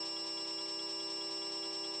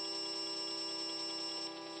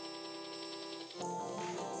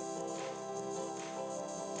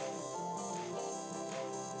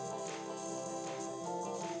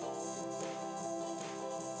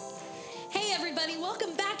everybody.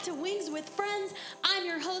 Welcome back to Wings with Friends. I'm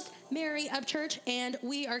your host, Mary Upchurch, and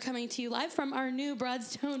we are coming to you live from our new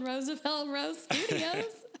Broadstone Roosevelt Row studios,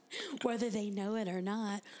 whether they know it or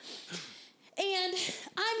not. And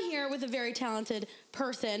I'm here with a very talented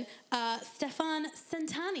person, Stefan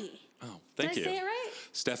Centani. Oh, thank you. Did I say it right?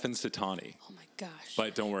 Stefan Centani. Oh my gosh.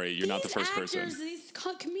 But don't worry, you're not the first person. These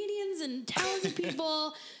comedians and talented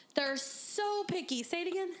people, they're so picky. Say it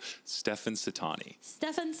again. Stefan Centani.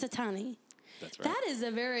 Stefan Centani. That's right. That is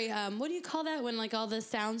a very, what do you call that when like all the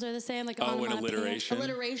sounds are the same? Like an alliteration?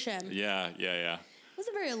 Alliteration. Yeah. That's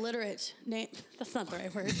a very illiterate name. That's not the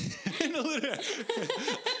right word.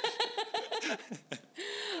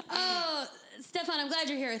 Oh, Stefan, I'm glad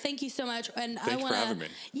you're here. Thank you so much. And Thanks for having me.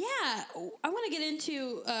 Yeah, I want to get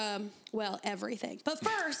into, everything. But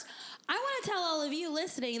first, I want to tell all of you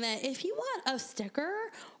listening that if you want a sticker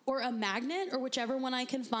or a magnet or whichever one I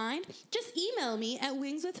can find, just email me at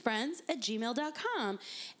wingswithfriends@gmail.com.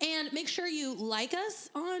 And make sure you like us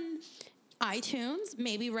on iTunes,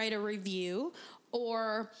 maybe write a review,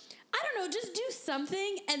 or I don't know, just do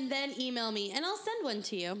something and then email me and I'll send one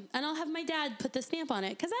to you. And I'll have my dad put the stamp on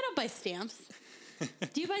it because I don't buy stamps.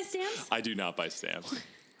 Do you buy stamps? I do not buy stamps.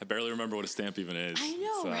 I barely remember what a stamp even is. I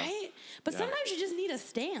know, right? But sometimes you just need a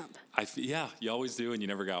stamp. You always do, and you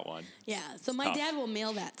never got one. Yeah, so my dad will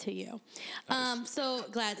mail that to you. Nice. So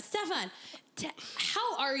glad. Stefan,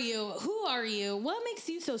 how are you? Who are you? What makes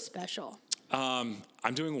you so special? I'm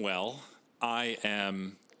doing well. I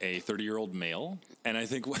am a 30-year-old male, and I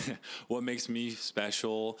think what makes me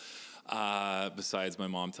special, besides my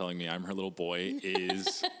mom telling me I'm her little boy,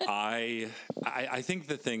 is I think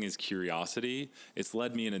the thing is curiosity. It's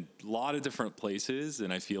led me in a lot of different places,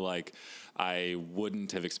 and I feel like I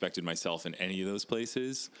wouldn't have expected myself in any of those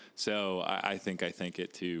places. So I think I thank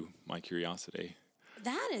it to my curiosity.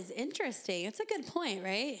 That is interesting. It's a good point,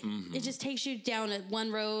 right? Mm-hmm. It just takes you down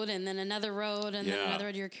one road and then another road and then another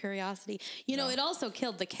road to your curiosity. You know, it also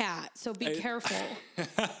killed the cat, so be careful.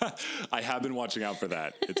 I have been watching out for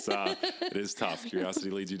that. It is tough. Curiosity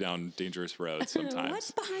leads you down dangerous roads sometimes. What's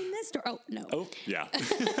behind this door? Oh, no. Oh, yeah.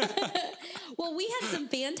 Well, we had some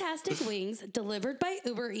fantastic wings delivered by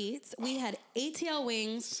Uber Eats. We had ATL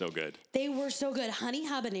wings. So good. They were so good. Honey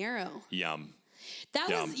habanero. Yum.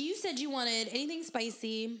 You said you wanted anything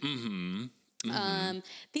spicy. Mm-hmm.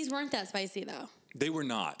 These weren't that spicy though. They were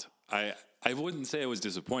not. I wouldn't say I was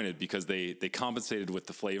disappointed because they compensated with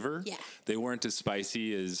the flavor. Yeah. They weren't as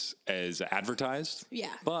spicy as advertised.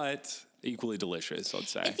 Yeah. But equally delicious, I'd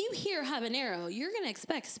say. If you hear habanero, you're going to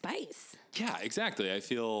expect spice. Yeah, exactly. I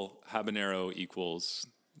feel habanero equals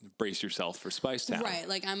brace yourself for Spice Town. Right,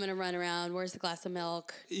 like I'm going to run around. Where's the glass of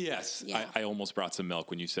milk? Yes. Yeah. I almost brought some milk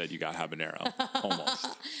when you said you got habanero.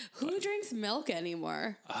 Almost. Who drinks milk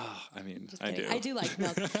anymore? I mean, I do. I do like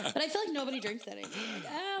milk, but I feel like nobody drinks it anymore.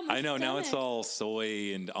 Like, I know, now it's all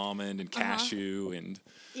soy and almond and cashew and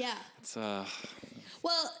it's Well,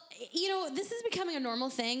 you know, this is becoming a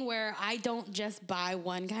normal thing where I don't just buy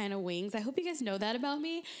one kind of wings. I hope you guys know that about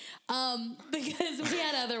me, because we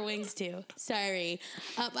had other wings too. Sorry.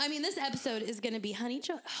 I mean, this episode is going to be honey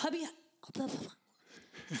habanero.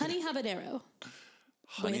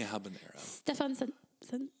 Honey habanero. Stefan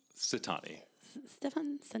Centani.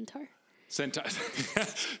 Stefan Centaur. Centaur.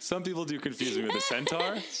 Some people do confuse me with a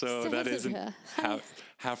centaur, so that isn't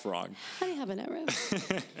half wrong. Honey habanero.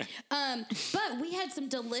 But we had some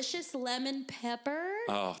delicious lemon pepper.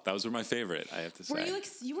 Oh, those were my favorite, I have to say.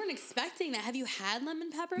 You weren't expecting that. Have you had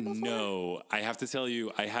lemon pepper before? No, I have to tell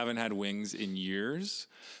you, I haven't had wings in years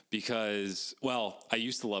because, well, I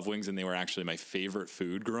used to love wings and they were actually my favorite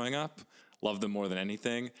food growing up. Loved them more than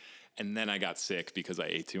anything. And then I got sick because I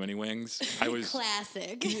ate too many wings. I was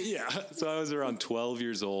classic. Yeah. So I was around 12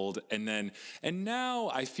 years old. And now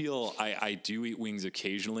I feel I do eat wings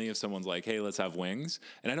occasionally if someone's like, hey, let's have wings.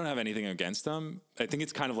 And I don't have anything against them. I think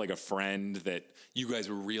it's kind of like a friend that you guys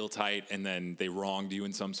were real tight and then they wronged you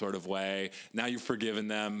in some sort of way. Now you've forgiven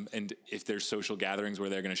them. And if there's social gatherings where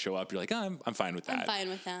they're going to show up, you're like, oh, I'm fine with that. I'm fine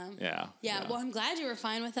with them. Yeah. Well, I'm glad you were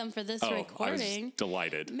fine with them for this recording. I was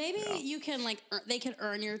delighted. Maybe you can they can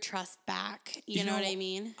earn your trust back. You know what I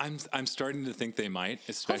mean? I'm starting to think they might,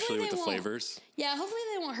 especially with the flavors. Yeah, hopefully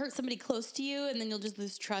they won't hurt somebody close to you and then you'll just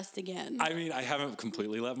lose trust again. I mean, I haven't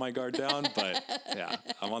completely let my guard down, but yeah,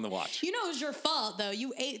 I'm on the watch. You know, it was your fault though.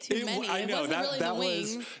 You ate too many. I know it wasn't really the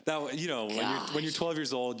wings. You know, when you're 12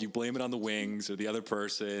 years old, you blame it on the wings or the other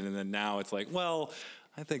person, and then now it's like, well,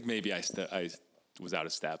 I think maybe I was out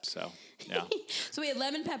of step. So yeah. So we had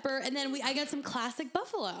lemon pepper, and then I got some classic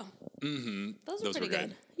buffalo. Mm-hmm. Those were pretty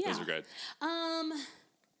good. Yeah. Those were good.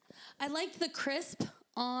 I liked the crisp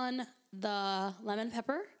on the lemon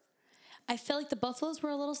pepper. I feel like the buffaloes were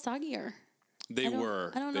a little soggier. They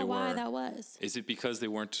were. I don't know why that was. Is it because they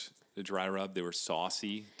weren't the dry rub? They were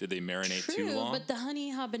saucy. Did they marinate too long? But the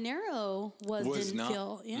honey habanero didn't not.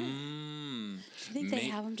 feel. Yeah. I think they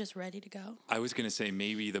have them just ready to go. I was going to say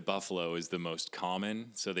maybe the buffalo is the most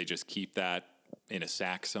common, so they just keep that in a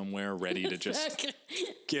sack somewhere ready to just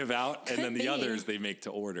give out, and then the others they make to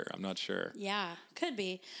order. I'm not sure. Yeah, could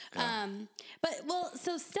be. Yeah.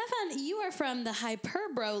 So Stefan, you are from the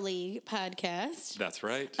Hyperbole podcast. That's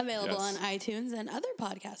right. Available on iTunes and other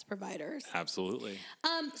podcast providers. Absolutely.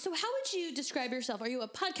 So how would you describe yourself? Are you a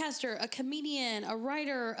podcaster, a comedian, a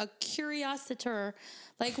writer, a curiositor?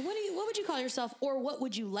 Like, what would you call yourself, or what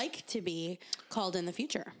would you like to be called in the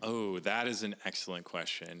future? Oh, that is an excellent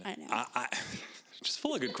question. I know. Just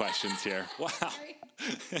full of good questions here. Wow.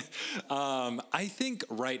 I think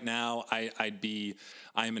right now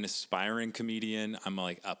I'm an aspiring comedian. I'm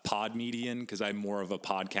like a podmedian because I'm more of a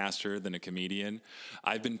podcaster than a comedian.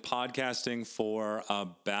 I've been podcasting for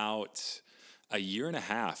about a year and a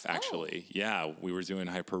half, actually. Oh. Yeah, we were doing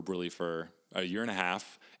Hyperbole for a year and a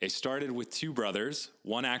half. It started with two brothers.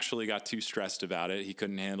 One actually got too stressed about it. He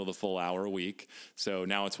couldn't handle the full hour a week. So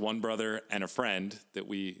now it's one brother and a friend that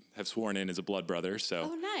we have sworn in as a blood brother.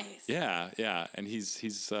 So nice. Yeah. And he's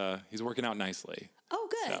working out nicely. Oh,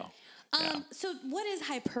 good. So what is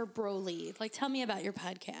Hyperbole? Like, tell me about your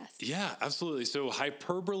podcast. Yeah, absolutely. So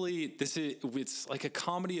Hyperbole, it's like a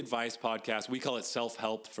comedy advice podcast. We call it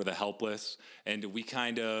self-help for the helpless. And we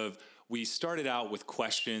started out with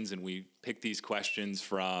questions, and we picked these questions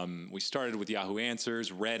we started with Yahoo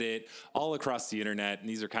Answers, Reddit, all across the internet. And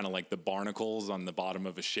these are kind of like the barnacles on the bottom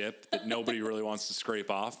of a ship that nobody really wants to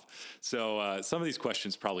scrape off. So some of these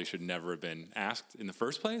questions probably should never have been asked in the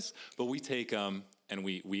first place, but we take them and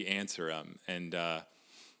we answer them. And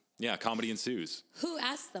comedy ensues. Who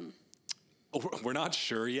asked them? We're not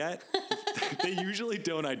sure yet. They usually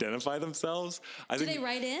don't identify themselves. Do they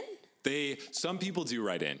write in? Some people do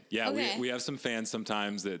write in. Yeah, okay. we have some fans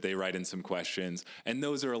sometimes that they write in some questions, and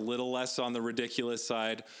those are a little less on the ridiculous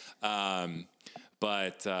side. We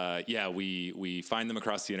find them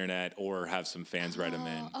across the internet or have some fans write them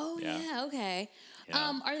in. Oh, yeah, okay.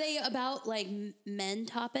 Yeah. Are they about like men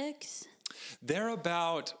topics? They're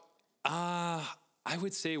about I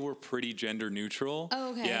would say we're pretty gender neutral.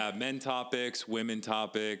 Oh, okay. Yeah, men topics, women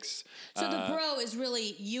topics. So the bro is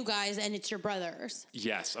really you guys, and it's your brothers.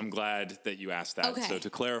 Yes, I'm glad that you asked that. Okay. So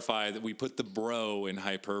to clarify, that we put the bro in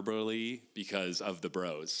Hyperbole because of the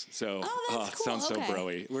bros. So that's cool. Sounds so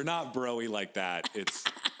broy. We're not broy like that. It's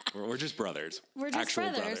we're just brothers. We're just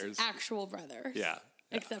brothers. Actual brothers. Yeah.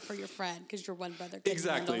 Except for your friend, because your one brother.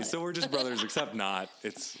 Exactly. So we're just brothers, except not.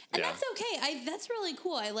 And that's okay. That's really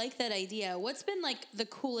cool. I like that idea. What's been like the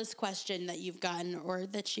coolest question that you've gotten or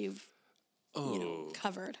that you've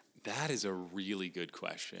covered? That is a really good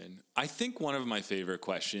question. I think one of my favorite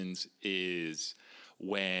questions is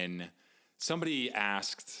when somebody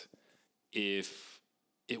asked if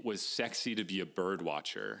it was sexy to be a bird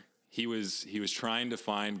watcher. He was trying to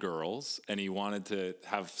find girls, and he wanted to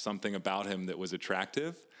have something about him that was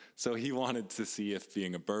attractive. So he wanted to see if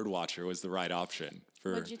being a bird watcher was the right option.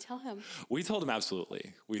 What did you tell him? We told him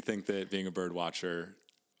absolutely. We think that being a bird watcher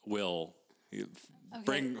will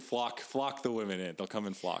bring flock the women in. They'll come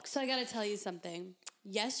in flocks. So I got to tell you something.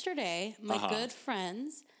 Yesterday, my good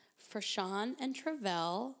friends, Fashawn and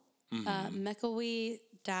Travell,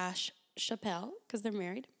 McElwee-Chappelle, because they're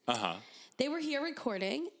married. They were here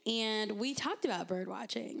recording, and we talked about bird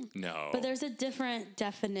watching. No. But there's a different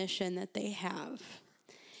definition that they have.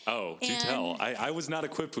 Oh, do tell. I was not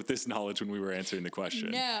equipped with this knowledge when we were answering the question.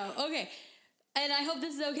 No. Okay. And I hope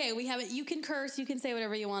this is okay. You can curse, you can say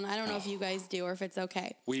whatever you want. I don't know if you guys do or if it's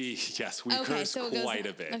okay. We curse quite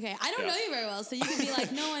a bit. Okay. I don't know you very well, so you can be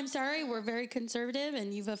like, no, I'm sorry. We're very conservative,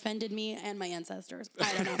 and you've offended me and my ancestors.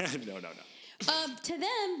 I don't know. No. To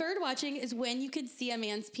them, bird watching is when you can see a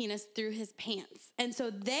man's penis through his pants. And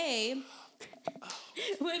so they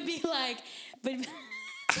would be like, but and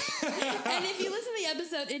if you listen to the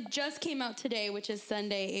episode, it just came out today, which is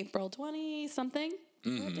Sunday, April 20-something.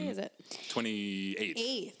 What day is it?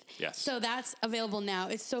 28th. Yes. So that's available now.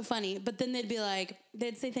 It's so funny. But then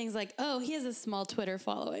they'd say things like, oh, he has a small Twitter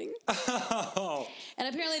following. And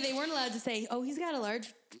apparently they weren't allowed to say, oh, he's got a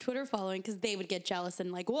large Twitter following, because they would get jealous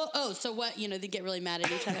and like, well, oh, so what? They'd get really mad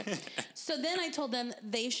at each other. So then I told them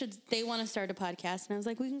they want to start a podcast. And I was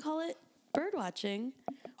like, we can call it Bird Watching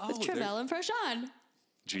with Travell and Fashawn.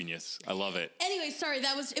 Genius. I love it. Anyway, sorry,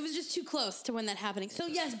 it was just too close to when that happening. So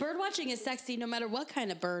yes, bird watching is sexy no matter what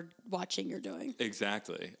kind of bird watching you're doing.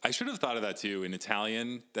 Exactly. I should have thought of that too. In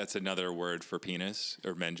Italian, that's another word for penis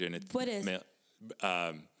or mengen. What is?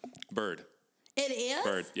 Bird. It is?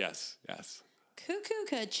 Bird. Yes. Yes. Cuckoo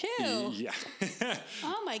ka-choo. Yeah.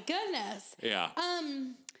 Oh my goodness. Yeah.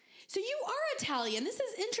 So you are Italian. This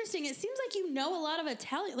is interesting. It seems like you know a lot of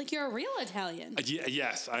Italian. Like you're a real Italian.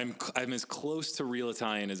 Yes, I'm as close to real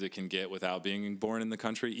Italian as it can get without being born in the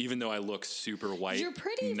country, even though I look super white. You're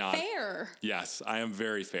pretty fair. Yes, I am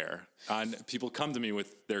very fair. And people come to me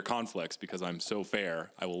with their conflicts because I'm so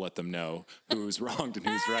fair. I will let them know who's wronged and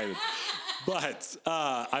who's right. But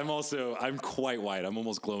I'm quite white. I'm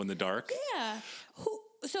almost glow in the dark. Yeah.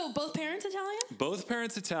 So both parents Italian? Both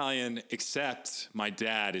parents Italian, except my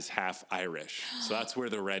dad is half Irish. So that's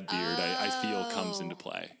where the red beard, I feel, comes into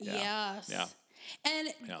play. Yeah. Yes. Yeah.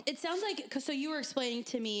 And it sounds like, so you were explaining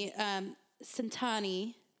to me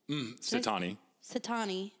Santani. Satani.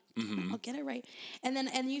 Satani. I'll get it right.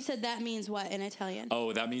 And you said that means what in Italian?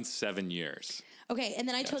 Oh, that means 7 years. Okay. And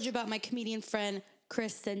then I told you about my comedian friend,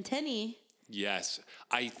 Chris Centeni. Yes.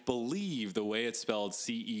 I believe the way it's spelled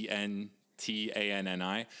Centanni.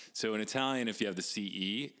 So in Italian, if you have the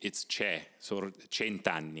CE, it's ce, so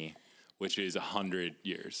cent'anni, which is 100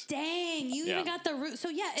 years. Dang, you even got the root. So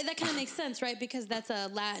yeah, that kind of makes sense, right? Because that's a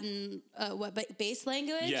Latin, base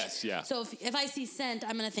language? Yes, yeah. So if I see cent,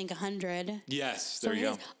 I'm going to think 100. Yes, there you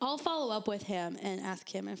go. I'll follow up with him and ask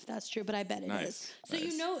him if that's true, but I bet it is. So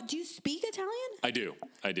do you speak Italian? I do.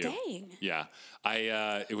 Dang. Yeah.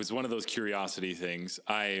 It was one of those curiosity things.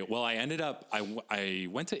 I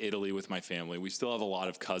went to Italy with my family. We still have a lot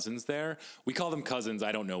of cousins there. We call them cousins.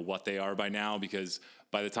 I don't know what they are by now because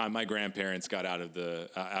by the time my grandparents got out of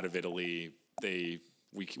Italy, we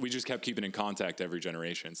just kept keeping in contact every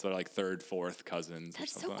generation. So they're like third, fourth cousins or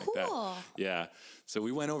something like that. Yeah. So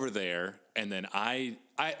we went over there and then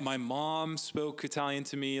my mom spoke Italian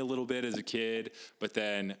to me a little bit as a kid, but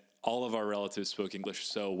then all of our relatives spoke English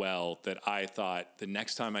so well that I thought the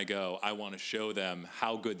next time I go, I want to show them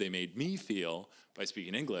how good they made me feel by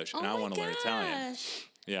speaking English, and I want to learn Italian.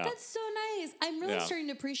 Yeah. That's so nice. I'm really starting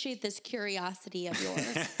to appreciate this curiosity of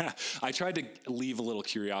yours. I tried to leave a little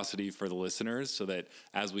curiosity for the listeners so that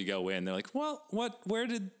as we go in, they're like, well, where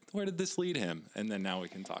did this lead him? And then now we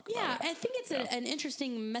can talk about it. Yeah, I think it's an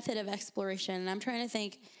interesting method of exploration. And I'm trying to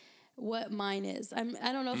think what mine is.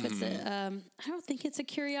 I don't know if it's I don't think it's a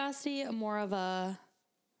curiosity,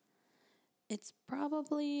 it's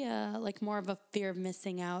probably like more of a fear of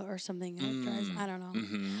missing out or something. I don't know.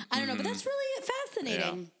 I don't know, but that's really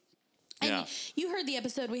fascinating. Yeah. And you heard the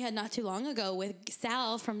episode we had not too long ago with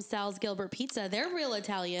Sal from Sal's Gilbert Pizza. They're real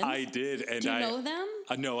Italians. I did. And do you know them?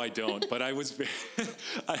 No, I don't. But I was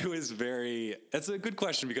very, that's a good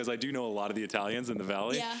question because I do know a lot of the Italians in the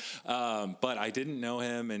Valley. Yeah. But I didn't know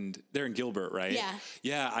him and they're in Gilbert, right? Yeah.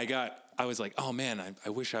 Yeah. I was like, oh man, I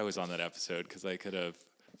wish I was on that episode because I could have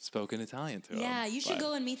spoken Italian to them. Yeah, you should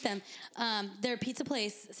go and meet them. Their pizza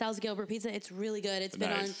place, Sal's Gilbert Pizza, it's really good. It's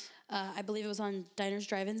been on, I believe it was on Diners,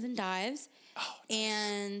 Drive-Ins, and Dives. Oh, nice.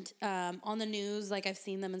 And on the news, like I've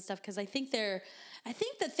seen them and stuff because I think the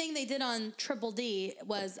thing they did on Triple D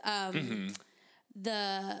was like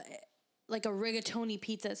a rigatoni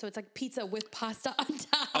pizza. So it's like pizza with pasta on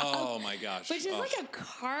top. Oh my gosh. Which is like a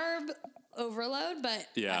carb overload, but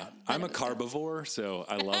yeah, I'm a carbivore, so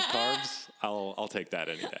I love carbs. I'll take that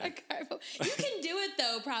any day. You can do it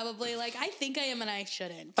though, probably. Like I think I am, and I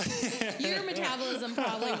shouldn't. Your metabolism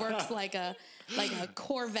probably works like a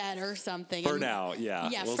Corvette or something. For now, yeah.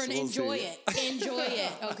 Yeah, enjoy it. Enjoy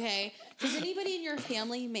it. Okay. Does anybody in your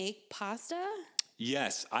family make pasta?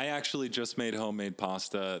 Yes, I actually just made homemade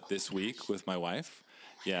pasta this week with my wife.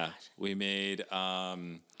 Yeah, we made.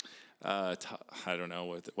 I don't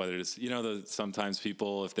know whether it's, sometimes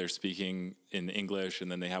people, if they're speaking in English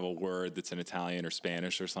and then they have a word that's in Italian or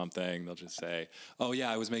Spanish or something, they'll just say, oh yeah,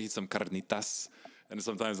 I was making some carnitas. And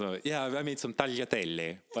sometimes, I made some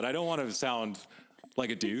tagliatelle, but I don't want to sound like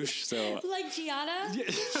a douche. So like Giada? We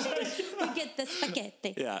get the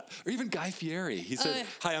spaghetti. Yeah. Or even Guy Fieri. He said,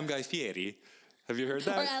 hi, I'm Guy Fieri. Have you heard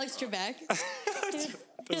that? Or Alex Trebek.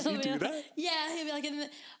 Does he do that? Yeah, he'll be like,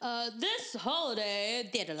 this holiday,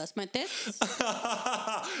 Dia de los Muertos.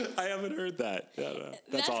 I haven't heard that. Yeah, no,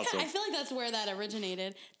 that's awesome. I feel like that's where that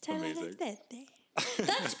originated. Amazing.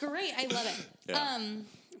 That's great. I love it. Yeah.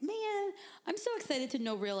 Man, I'm so excited to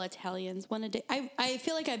know real Italians. I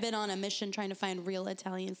feel like I've been on a mission trying to find real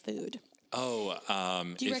Italian food. Oh,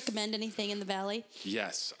 do you recommend anything in the Valley?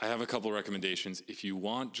 Yes, I have a couple recommendations. If you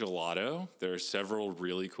want gelato, there are several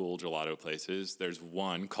really cool gelato places. There's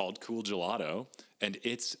one called Cool Gelato, and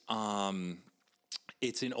it's in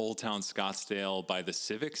Old Town Scottsdale by the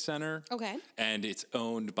Civic Center. Okay. And it's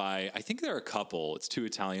owned by, I think they're a couple. It's two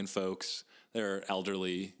Italian folks. They're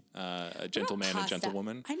elderly, a gentleman and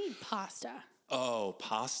gentlewoman. I need pasta. Oh,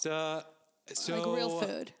 pasta. So Like real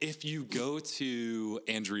food. if you go to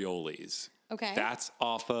Andreoli's, Okay. that's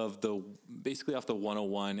basically off the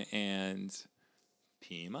 101 and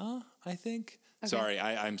Pima, I think. Okay. Sorry,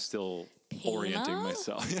 I'm still Pima? orienting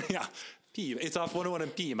myself. Yeah, Pima. It's off 101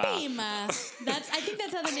 and Pima. Pima. I think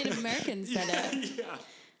that's how the Native Americans said it.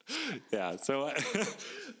 Yeah. So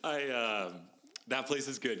that place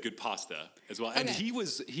is good. Good pasta as well. And Okay. he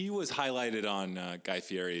was highlighted on Guy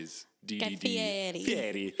Fieri's DDD. Fieri.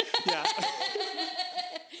 Fieri. Yeah.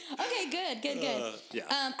 Okay, good.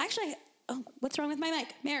 Yeah. Actually, what's wrong with my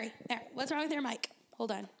mic? Mary, what's wrong with your mic?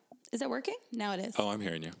 Hold on. Is it working? Now it is. Oh, I'm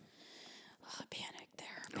hearing you. Oh, panic there.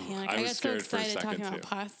 Panic. I I was got so scared for a excited talking second, about too.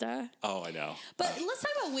 pasta. Oh, I know. But let's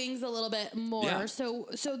talk about wings a little bit more. Yeah. So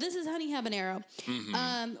this is honey habanero.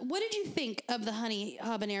 What did you think of the honey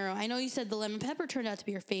habanero? I know you said the lemon pepper turned out to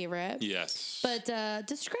be your favorite. Yes. But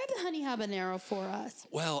describe the honey habanero for us.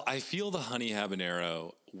 Well, I feel the honey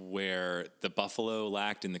habanero where the buffalo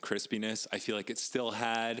lacked in the crispiness. I feel like it still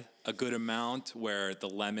had a good amount where the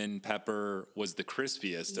lemon pepper was the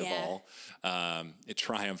crispiest of Yeah. all. It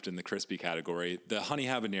triumphed in the crispy category. The honey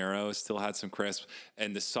habanero still had some crisp,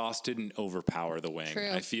 and the sauce didn't overpower the wing. True.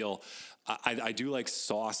 I feel I do like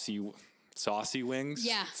saucy wings.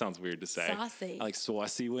 Yeah. Sounds weird to say. Saucy. I like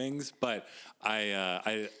saucy wings, but That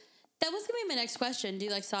was going to be my next question. Do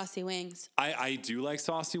you like saucy wings? I do like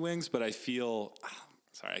saucy wings, but I feel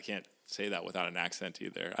sorry, I can't say that without an accent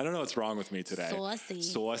either. I don't know what's wrong with me today. Saucy.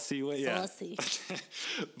 Saucy, yeah. Saucy.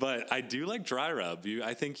 But I do like dry rub.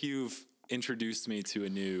 I think you've introduced me to a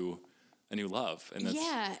new love, and that's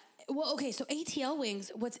Yeah. Well, okay, so ATL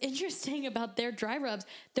wings, what's interesting about their dry rubs,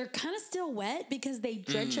 they're kind of still wet because they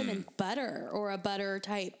drench them in butter or a butter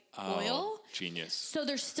type oil. genius. So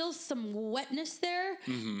there's still some wetness there,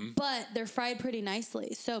 but they're fried pretty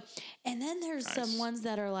nicely. So, and then there's Nice. some ones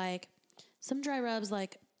that are like, some dry rubs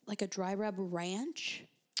like a dry rub ranch.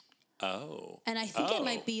 Oh. And I think it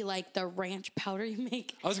might be like the ranch powder you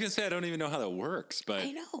make. I was gonna say I don't even know how that works, but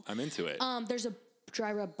I know. I'm into it. There's a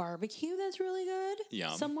dry rub barbecue that's really good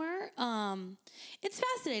Yum. somewhere. It's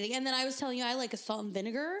fascinating. And then I was telling you I like a salt and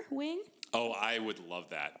vinegar wing. Oh, I would love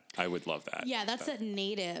that. I would love that. Yeah, that's a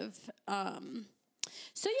native.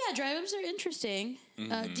 So yeah, dry rubs are interesting.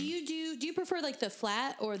 Do you prefer like the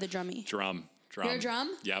flat or the drummy? Drum. You're a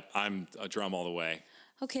drum? Yep, I'm a drum all the way.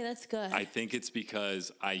 Okay, that's good. I think it's because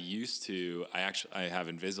I have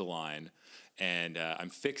Invisalign, and I'm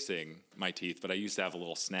fixing my teeth, but I used to have a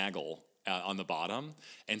little snaggle on the bottom,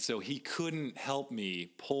 and so he couldn't help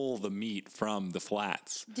me pull the meat from the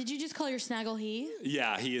flats. Did you just call your snaggle he?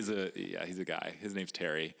 Yeah, he's a guy. His name's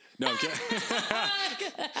Terry. No, I'm kidding.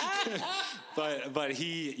 but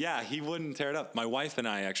he wouldn't tear it up. My wife and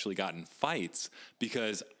I actually got in fights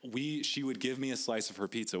because she would give me a slice of her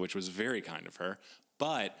pizza, which was very kind of her,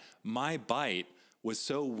 but my bite was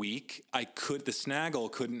so weak, the snaggle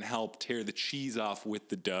couldn't help tear the cheese off with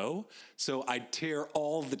the dough. So I'd tear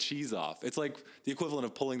all the cheese off. It's like the equivalent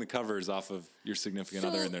of pulling the covers off of your significant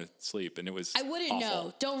other in their sleep. And it was I wouldn't awful.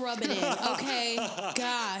 know. Don't rub it in, okay?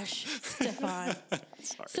 Gosh, Stefan.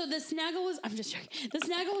 Sorry. So the snaggle was, I'm just joking. The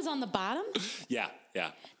snaggle was on the bottom? Yeah.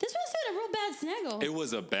 This must have been a real bad snaggle. It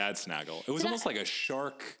was a bad snaggle. It was almost like a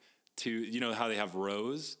shark you know how they have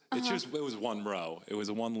rows? It was one row. It was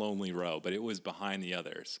one lonely row, but it was behind the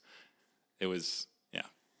others. It was, yeah.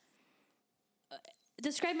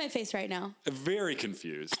 Describe my face right now. Very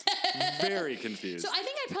confused. Very confused. So I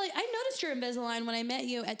think I noticed your Invisalign when I met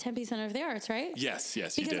you at Tempe Center of the Arts, right? Yes, you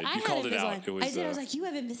Because did. I You had called it Invisalign. out. It was, I did. I was like, you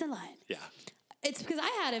have Invisalign. yeah. It's because I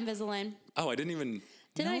had Invisalign. Oh, I didn't even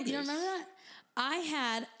Did I? You notice. don't remember that?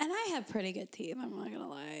 I have pretty good teeth. I'm not gonna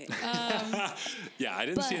lie. Yeah, I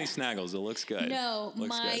didn't see But- any snaggles. It looks good. No,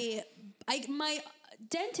 Looks good. my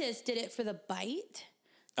dentist did it for the bite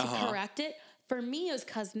to correct it. For me, it was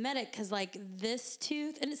cosmetic because like this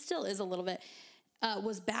tooth, and it still is a little bit,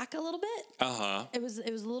 was back a little bit. It was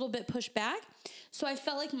a little bit pushed back, so I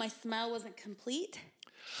felt like my smile wasn't complete,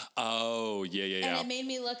 Oh, yeah. and it made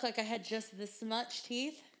me look like I had just this much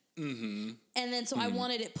teeth. Mm-hmm. And then so I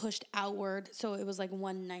wanted it pushed outward, so it was like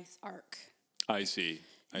one nice arc. I see.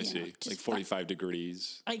 I see. just Like 45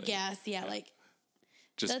 degrees. I guess, yeah, like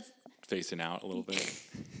Just that's- facing out a little bit.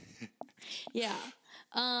 yeah.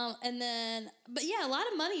 And then, but yeah, a lot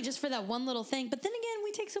of money just for that one little thing. But then again,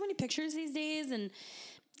 we take so many pictures these days, and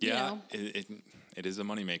Yeah, you know, it is a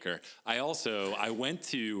moneymaker. I went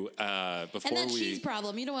to before and that we. cheese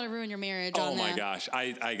problem. You don't want to ruin your marriage. Oh on my that. gosh,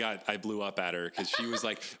 I blew up at her because she was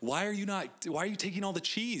like, why are you taking all the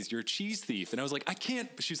cheese? You're a cheese thief. And I was like, I can't.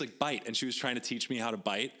 She was like, bite. And she was trying to teach me how to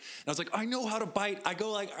bite. And I was like, I know how to bite. I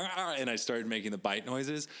go like, "Arr," and I started making the bite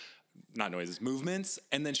noises. movements.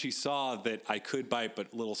 And then she saw that I could bite,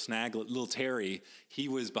 but little Terry, he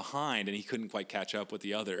was behind and he couldn't quite catch up with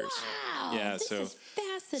the others. Wow. Yeah. This is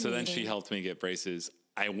fascinating. So then she helped me get braces.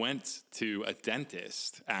 I went to a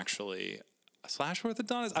dentist, actually, /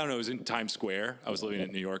 orthodontist. I don't know. It was in Times Square. I was living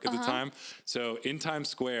in New York at the time. So in Times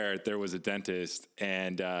Square, there was a dentist,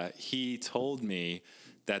 and he told me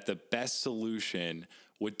that the best solution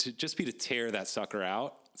would just be to tear that sucker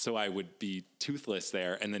out, so I would be toothless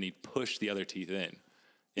there, and then he'd push the other teeth in.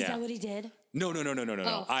 Is that what he did? No.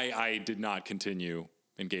 Oh. I did not continue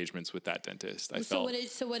engagements with that dentist. So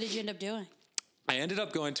what did you end up doing? I ended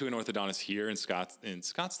up going to an orthodontist here in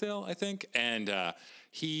Scottsdale, I think, and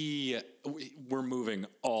we're moving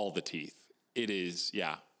all the teeth. It is,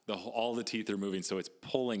 all the teeth are moving, so it's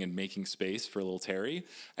pulling and making space for little Terry,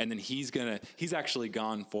 and then he's actually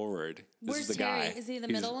gone forward. This Where's is the Terry? guy. Is he the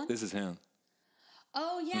middle one? This is him.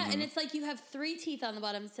 Oh, yeah, and it's like you have 3 teeth on the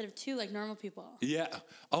bottom instead of 2 like normal people. Yeah.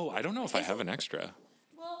 Oh, I don't know if I have an extra.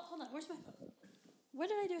 Well, hold on. Where's my phone? What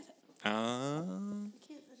did I do with it?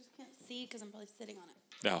 I just can't see because I'm probably sitting on it.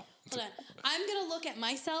 No. Hold on. I'm going to look at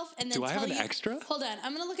myself and then Do I tell have you. an extra? Hold on.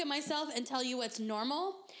 I'm going to look at myself and tell you what's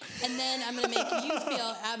normal, and then I'm going to make you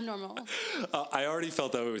feel abnormal. I already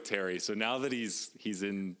felt that way with Terry, so now that he's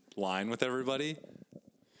in line with everybody.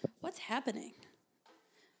 What's happening?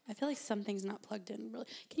 I feel like something's not plugged in. Really.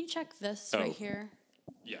 Can you check this right here?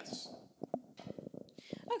 Yes.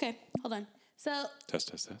 Okay. Hold on. So.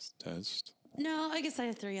 Test. No, I guess I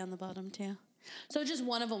have 3 on the bottom too. So just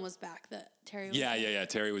one of them was back that Terry was Yeah.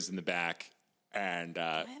 Terry was in the back. And Do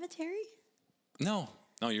I have a Terry? No,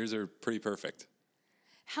 yours are pretty perfect.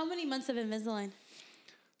 How many months of Invisalign?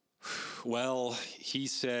 Well, he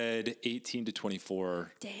said 18 to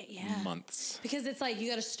 24 months. Because it's like you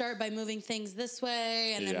got to start by moving things this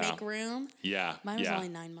way and then make room. Yeah. Mine was only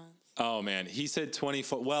 9 months. Oh, man. He said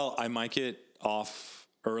 24. Well, I might get off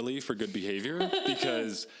early for good behavior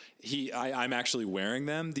because I'm actually wearing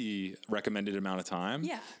them the recommended amount of time.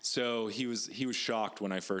 Yeah. So he was shocked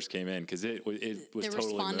when I first came in because it was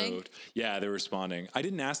totally responding? moved. Yeah, they're responding. I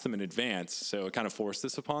didn't ask them in advance, so it kind of forced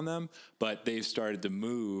this upon them. But they've started to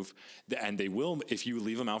move, and they will. If you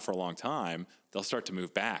leave them out for a long time, they'll start to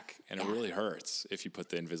move back, and it really hurts if you put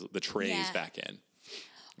the trays back in.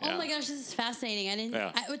 Oh my gosh, this is fascinating.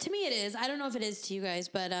 To me it is. I don't know if it is to you guys,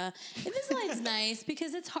 but Invisalign's nice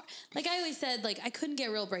because it's hard. Like I always said, like I couldn't get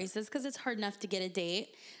real braces because it's hard enough to get a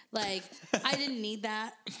date. Like I didn't need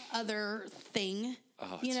that other thing,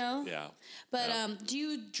 you know? Yeah. But do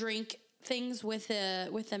you drink things with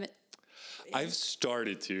them? I've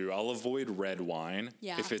started to. I'll avoid red wine.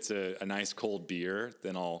 Yeah. If it's a nice cold beer,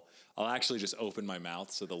 then I'll actually just open my mouth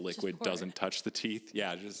so the liquid doesn't touch the teeth.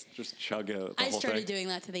 Yeah, just chug the whole thing. I started doing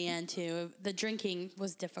that to the end too. The drinking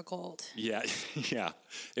was difficult. Yeah,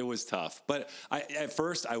 it was tough. But at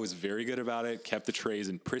first I was very good about it. Kept the trays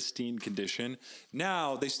in pristine condition.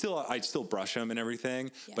 Now I still brush them and everything.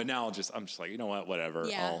 Yeah. But now I'm just like, you know what, whatever.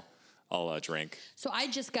 Yeah. I'll drink. So I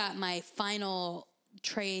just got my final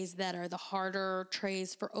trays that are the harder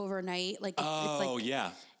trays for overnight. Like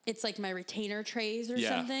it's like my retainer trays or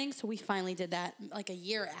something. So we finally did that like a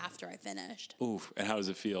year after I finished. Oof. And how does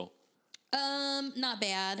it feel? Not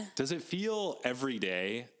bad. Does it feel every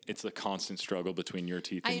day? It's a constant struggle between your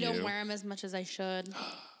teeth and you. I don't wear them as much as I should.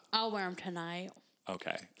 I'll wear them tonight.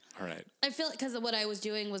 Okay. All right. I feel like because what I was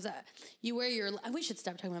doing was you wear we should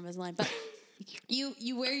stop talking about Invisalign, but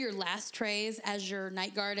you wear your last trays as your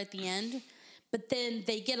night guard at the end. But then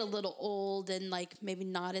they get a little old and like maybe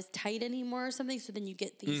not as tight anymore or something. So then you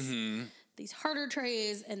get these harder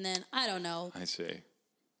trays, and then I don't know. I see.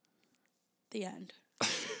 The end.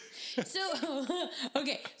 So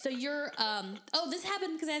okay, so you're this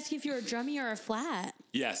happened because I asked you if you were a drummy or a flat.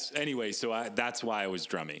 Yes. Anyway, so that's why I was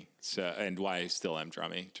drummy. So and why I still am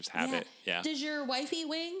drummy. Just have it. Yeah. Does your wife eat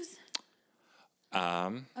wings?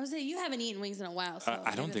 I was saying you haven't eaten wings in a while. So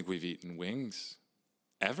I don't think we've eaten wings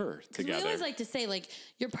ever together. We always like to say like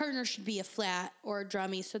your partner should be a flat or a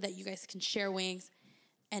drummy so that you guys can share wings,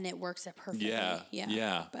 and it works out perfectly.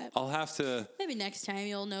 Yeah. But I'll have to. Maybe next time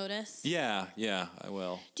you'll notice. Yeah, I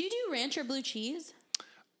will. Do you do ranch or blue cheese?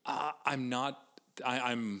 I'm not.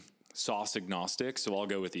 I'm sauce agnostic, so I'll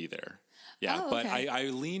go with either. Yeah, but I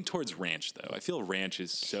lean towards ranch though. I feel ranch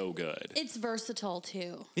is so good. It's versatile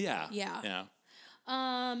too. Yeah.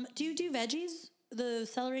 Do you do veggies? The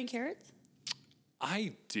celery and carrots?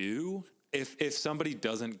 I do. If somebody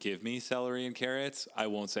doesn't give me celery and carrots, I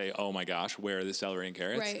won't say, "Oh my gosh, where are the celery and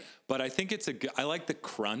carrots?" Right. But I think I like the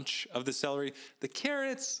crunch of the celery. The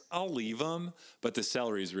carrots, I'll leave them, but the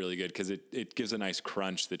celery is really good because it gives a nice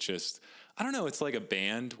crunch that just I don't know. It's like a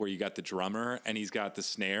band where you got the drummer and he's got the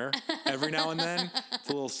snare every now and then. It's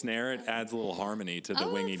a little snare. It adds a little harmony to the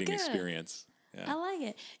wing that's eating good. experience. Yeah. I like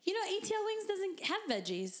it. You know, ATL Wings doesn't have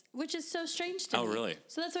veggies, which is so strange to me. Oh, really?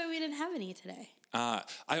 So that's why we didn't have any today. I'll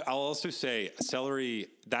also say celery,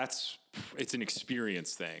 it's an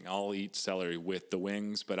experience thing. I'll eat celery with the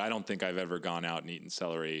wings, but I don't think I've ever gone out and eaten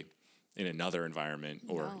celery in another environment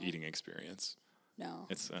or eating experience. No.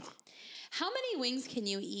 It's How many wings can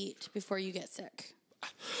you eat before you get sick?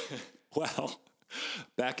 well,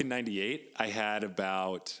 back in 98, I had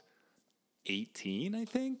about 18, I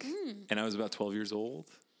think, and I was about 12 years old.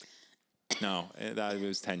 No, I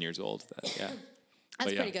was 10 years old. That's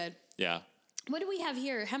pretty good. Yeah. What do we have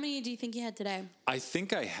here? How many do you think you had today? I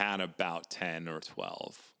think I had about 10 or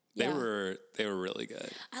 12. Yeah. They were really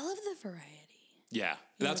good. I love the variety. Yeah.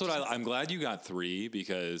 That's what I'm glad you got 3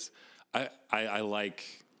 because I like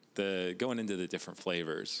the going into the different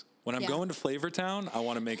flavors. When I'm going to Flavor Town, I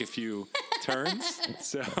want to make a few turns.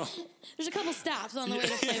 So there's a couple stops on the way to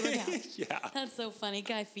Flavor Town. Yeah. That's so funny.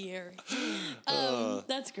 Guy Fieri.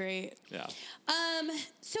 That's great. Yeah.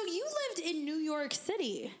 So you lived in New York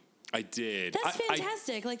City. I did. That's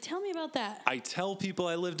fantastic. Tell me about that. I tell people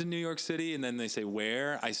I lived in New York City, and then they say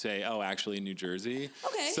where. I say, oh, actually in New Jersey.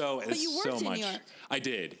 Okay. So but you worked in New York. I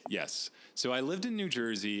did. Yes. So I lived in New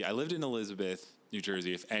Jersey. I lived in Elizabeth, New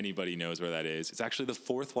Jersey. If anybody knows where that is, it's actually the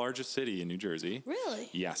 4th largest city in New Jersey. Really?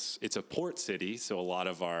 Yes. It's a port city, so a lot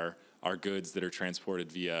of our goods that are transported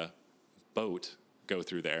via boat go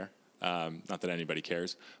through there. Not that anybody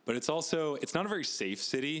cares, but it's not a very safe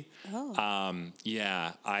city. Oh.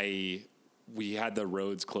 We had the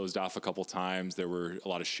roads closed off a couple times. There were a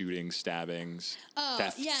lot of shootings, stabbings,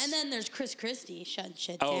 thefts. Yeah, and then there's Chris Christie shutting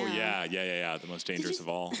shit down. Oh, yeah. The most dangerous of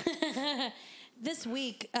all. This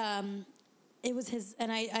week, it was his,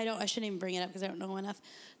 and I shouldn't even bring it up because I don't know enough.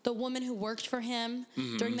 The woman who worked for him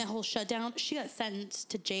during that whole shutdown, she got sentenced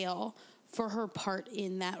to jail for her part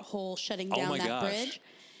in that whole shutting down that bridge.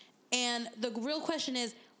 And the real question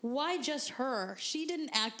is, why just her? She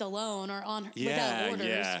didn't act alone or without orders.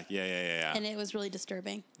 Yeah. And it was really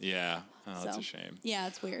disturbing. Yeah. Oh, that's a shame. Yeah,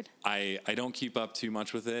 it's weird. I don't keep up too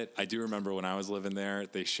much with it. I do remember when I was living there,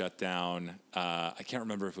 they shut down, I can't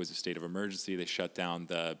remember if it was a state of emergency. They shut down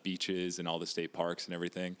the beaches and all the state parks and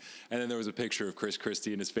everything. And then there was a picture of Chris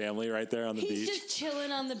Christie and his family right there on the beach. He's just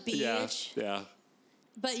chilling on the beach. Yeah.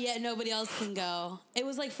 But yet nobody else can go. It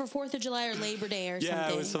was like for 4th of July or Labor Day or something. Yeah,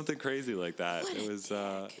 it was something crazy like that. It was,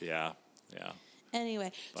 yeah.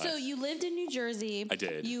 Anyway, so you lived in New Jersey. I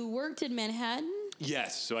did. You worked in Manhattan?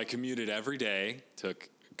 Yes, so I commuted every day, took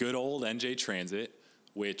good old NJ Transit,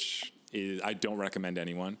 which I don't recommend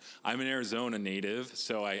anyone. I'm an Arizona native,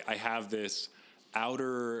 so I have this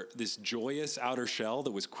joyous outer shell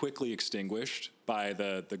that was quickly extinguished by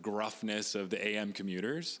the gruffness of the AM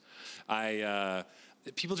commuters.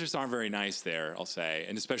 People just aren't very nice there, I'll say,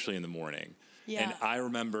 and especially in the morning. Yeah. And I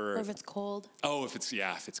remember... Or if it's cold. Oh, if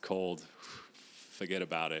it's cold, forget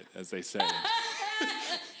about it, as they say.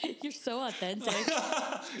 You're so authentic.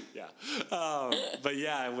 Yeah. But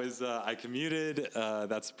yeah, it was, I commuted.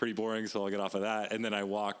 That's pretty boring, so I'll get off of that. And then I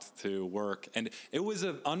walked to work. And it was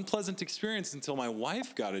an unpleasant experience until my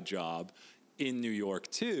wife got a job in New York,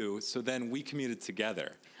 too. So then we commuted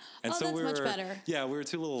together. And so that's much better. Yeah, we were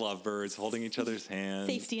 2 little lovebirds holding each other's hands.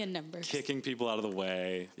 Safety in numbers. Kicking people out of the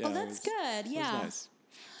way. Yeah, that's good. Yeah. It was nice.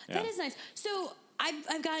 Yeah. That is nice. So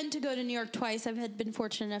I've gotten to go to New York twice. I've been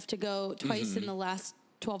fortunate enough to go twice in the last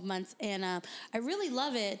 12 months. And I really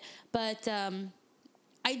love it. But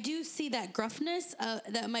I do see that gruffness.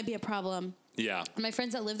 That might be a problem. Yeah. And my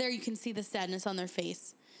friends that live there, you can see the sadness on their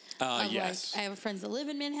face. Yes. I have friends that live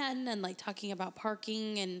in Manhattan and talking about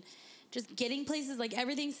parking and just getting places.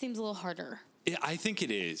 Everything seems a little harder. I think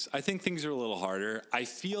it is. I think things are a little harder. I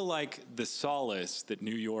feel like the solace that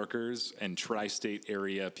New Yorkers and tri-state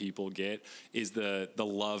area people get is the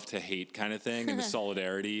love to hate kind of thing and the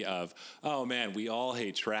solidarity of, oh man, we all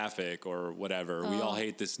hate traffic or whatever. We all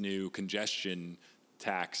hate this new congestion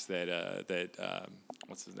tax that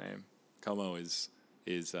what's his name? Como is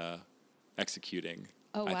executing.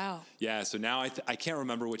 Oh, wow. Yeah, so now I can't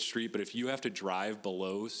remember which street, but if you have to drive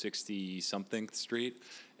below 60-something street,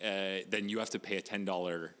 then you have to pay a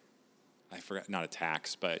 $10, I forgot, not a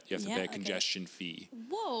tax, but you have to pay a congestion fee.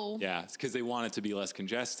 Whoa. Yeah, it's because they want it to be less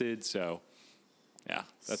congested, so, yeah.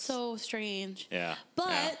 That's so strange. Yeah.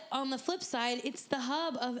 But on the flip side, it's the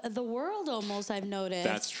hub of the world almost, I've noticed.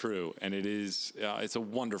 That's true, and it is, it's a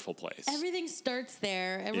wonderful place. Everything starts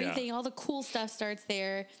there. All the cool stuff starts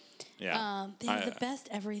there. Yeah. They have the best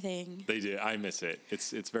everything. They do. I miss it.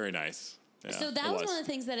 It's very nice. Yeah, So that was one of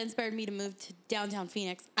the things that inspired me to move to downtown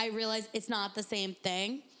Phoenix. I realized it's not the same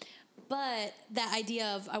thing, but that idea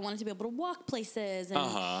of I wanted to be able to walk places and,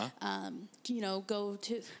 go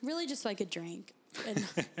to really just so I could drink. And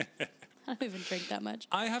I don't even drink that much.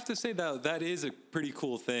 I have to say that is a pretty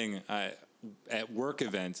cool thing. At work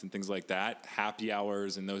events and things like that, happy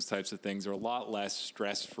hours and those types of things are a lot less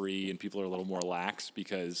stress-free, and people are a little more lax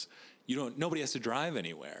because nobody has to drive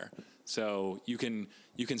anywhere. So you can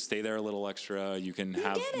stay there a little extra. You can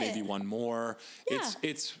have maybe one more. Yeah.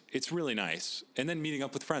 It's really nice. And then meeting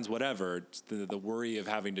up with friends, whatever. The worry of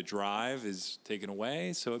having to drive is taken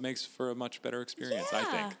away, so it makes for a much better experience, I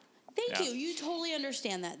think. Thank you. You totally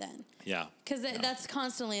understand that then. Yeah. Because that's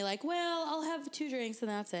constantly like, well, I'll have 2 drinks and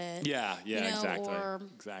that's it. Yeah,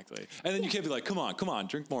 exactly. And then you can't be like, come on,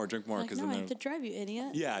 drink more. Like, Because no, then I have to drive, you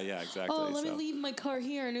idiot. Yeah, exactly. Oh, let me leave my car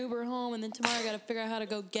here and Uber home, and then tomorrow I got to figure out how to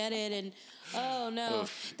go get it. And oh no,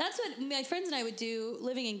 that's what my friends and I would do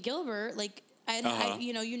living in Gilbert. Like,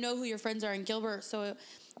 you know who your friends are in Gilbert, so.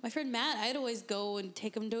 My friend Matt, I'd always go and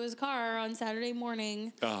take him to his car on Saturday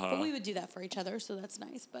morning. But we would do that for each other, so that's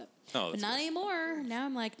nice. But not anymore. Now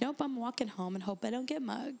I'm like, nope, I'm walking home and hope I don't get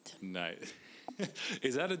mugged. Nice.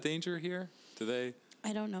 Is that a danger here? Do they?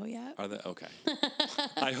 I don't know yet. Are they? Okay.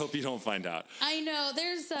 I hope you don't find out. I know.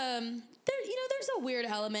 There's a weird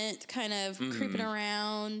element kind of creeping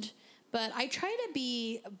around. But I try to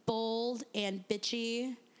be bold and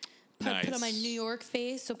bitchy. Put on my New York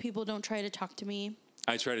face so people don't try to talk to me.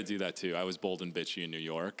 I try to do that too. I was bold and bitchy in New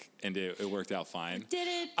York, and it worked out fine. Did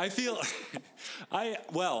it? I feel,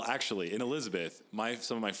 actually, in Elizabeth,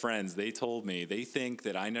 some of my friends, they told me they think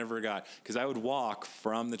that I never got, because I would walk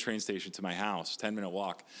from the train station to my house, 10-minute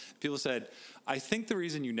walk. People said, I think the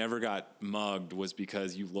reason you never got mugged was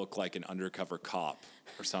because you look like an undercover cop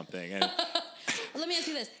or something. And let me ask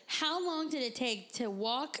you this: how long did it take to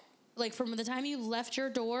walk, like from the time you left your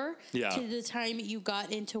door to the time you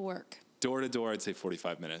got into work? Door to door, I'd say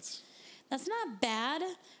 45 minutes. That's not bad,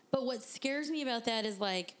 but what scares me about that is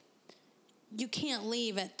like you can't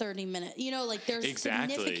leave at 30 minutes. You know, like there's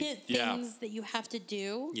significant things that you have to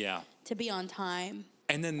do to be on time.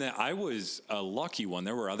 And then I was a lucky one.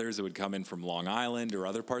 There were others that would come in from Long Island or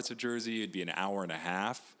other parts of Jersey. It'd be an hour and a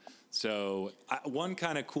half. So one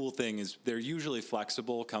kind of cool thing is they're usually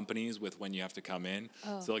flexible companies with when you have to come in.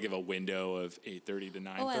 So they'll give a window of 8:30 to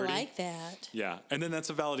 9:30. Oh, I like that. Yeah. And then that's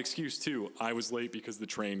a valid excuse, too. I was late because the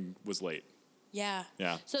train was late. Yeah.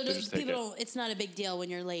 Yeah. So it's not a big deal when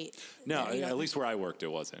you're late. No, at least where I worked, it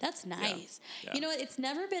wasn't. That's nice. Yeah. You know what? It's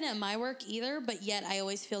never been at my work either, but yet I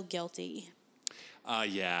always feel guilty.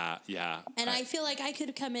 Yeah. And I feel like I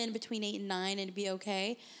could come in between 8 and 9 and it'd be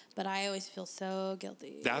okay, but I always feel so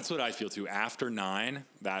guilty. That's what I feel too. After 9,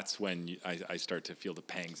 that's when I start to feel the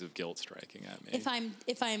pangs of guilt striking at me.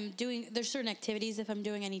 If I'm doing, there's certain activities if I'm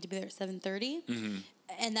doing, I need to be there at 7:30,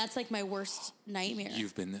 and that's like my worst nightmare.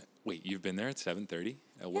 You've been there at 7:30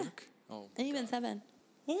 at work? Oh, and even 7.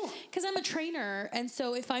 Because I'm a trainer, and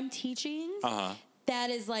so if I'm teaching,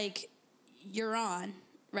 that is like you're on.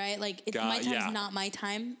 Right? Like, my time's not my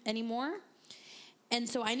time anymore. And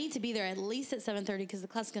so I need to be there at least at 7:30 because the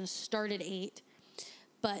class is going to start at 8.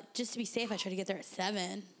 But just to be safe, I try to get there at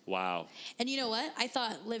 7. Wow. And you know what? I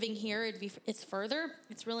thought living here, it's further.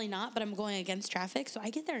 It's really not, but I'm going against traffic. So I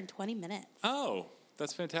get there in 20 minutes. Oh,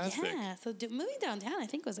 that's fantastic. Yeah. So moving downtown, I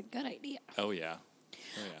think, was a good idea. Oh, yeah.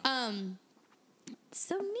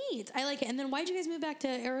 So neat. I like it. And then why'd you guys move back to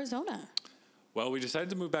Arizona? Well, we decided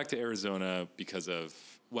to move back to Arizona because of,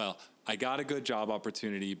 I got a good job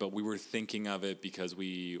opportunity, but we were thinking of it because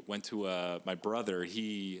we went to my brother,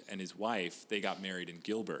 he and his wife, they got married in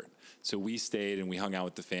Gilbert. So we stayed and we hung out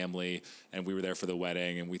with the family and we were there for the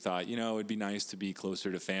wedding and we thought, it'd be nice to be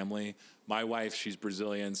closer to family. My wife, she's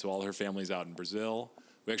Brazilian, so all her family's out in Brazil.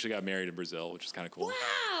 We actually got married in Brazil, which is kind of cool.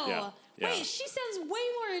 Wow. Yeah. Wait, she sounds way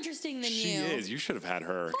more interesting than you. She is. You should have had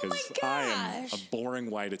her because I am a boring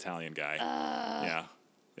white Italian guy.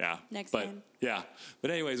 Yeah. Next time. Yeah.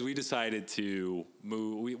 But anyways, we decided to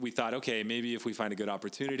move. We thought, okay, maybe if we find a good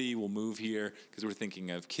opportunity, we'll move here because we're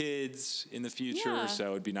thinking of kids in the future. Yeah.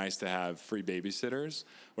 So it'd be nice to have free babysitters.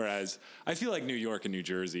 Whereas I feel like New York and New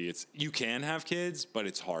Jersey, you can have kids, but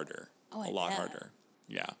it's harder. Oh, a lot harder.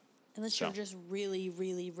 Yeah. Unless you're just really,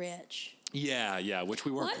 really rich. Yeah, which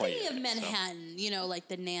we weren't quite. I'm thinking of Manhattan, like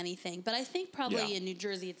the nanny thing. But I think probably in New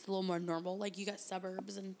Jersey it's a little more normal. Like you got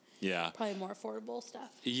suburbs and probably more affordable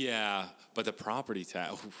stuff. Yeah, but the property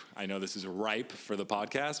tax, I know this is ripe for the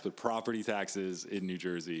podcast, but property taxes in New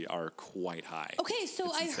Jersey are quite high. Okay, so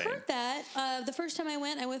I heard that the first time I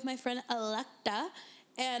went with my friend Electa,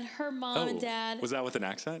 And her mom and dad. Was that with an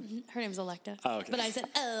accent? Her name's Electa. Oh, okay. But I said,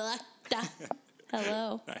 Electa.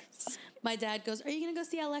 Hello. Nice. My dad goes, are you going to go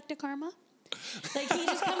see Electa Karma? Like, he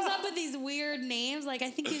just comes up with these weird names. Like, I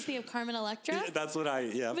think he was thinking of Carmen Electra. Yeah, that's what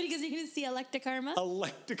yeah. But he goes, you're going to see Electa Karma?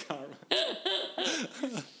 Electa Karma.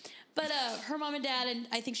 But her mom and dad, and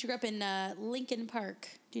I think she grew up in Lincoln Park.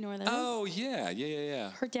 Do you know where that is? Oh,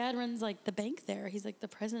 yeah. Her dad runs, like, the bank there. He's, like, the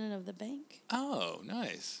president of the bank. Oh,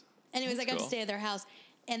 nice. Anyways, That's I got cool. to stay at their house.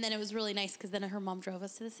 And then it was really nice because then her mom drove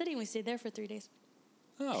us to the city, and we stayed there for 3 days.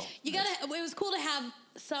 Oh. It was cool to have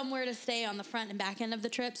somewhere to stay on the front and back end of the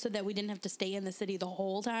trip so that we didn't have to stay in the city the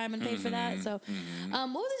whole time and pay for that. So,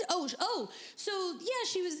 what was it? So yeah,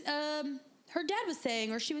 she was, her dad was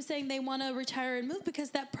saying, or she was saying they want to retire and move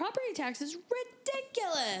because that property tax is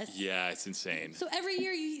ridiculous. Yeah, it's insane. So every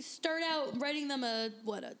year you start out writing them a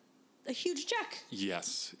huge check.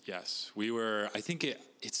 Yes. I think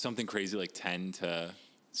it's something crazy like 10 to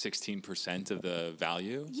 16% of the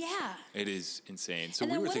value. Yeah. It is insane. So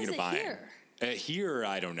And we then were what thinking is of it buying. here? Here,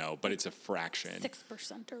 I don't know, but it's a fraction.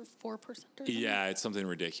 6% or 4% or something. Yeah, it's something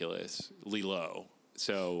ridiculously low.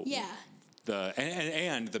 So Yeah.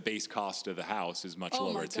 And the base cost of the house is much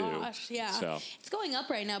lower too. Oh my gosh, yeah. So It's going up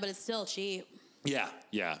right now, but it's still cheap. yeah,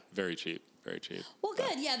 very cheap. Well,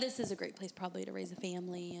 good. Yeah, this is a great place probably to raise a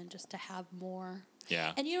family and just to have more.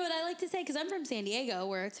 Yeah. And you know what I like to say? Because I'm from San Diego,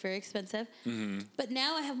 where it's very expensive. Mm-hmm. But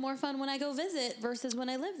now I have more fun when I go visit versus when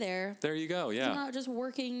I live there. There you go. Yeah. I'm not just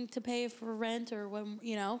working to pay for rent or when,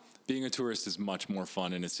 Being a tourist is much more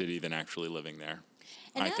fun in a city than actually living there.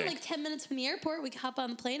 And I now, think. like 10 minutes from the airport, we can hop on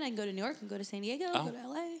the plane. I can go to New York and go to San Diego, go to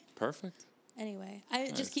LA. Perfect. Anyway,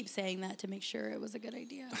 I just keep saying that to make sure it was a good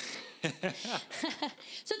idea. So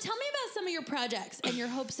tell me about some of your projects and your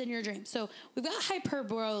hopes and your dreams. So we've got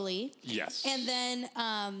Hyperbole. Yes. And then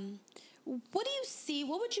what do you see?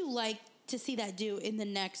 What would you like to see that do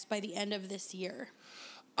by the end of this year?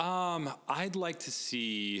 I'd like to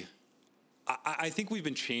see. I think we've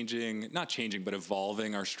been but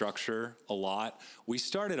evolving our structure a lot. We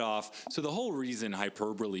started off, so the whole reason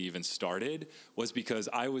Hyperbole even started was because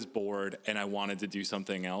I was bored and I wanted to do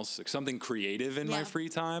something else, something creative in my free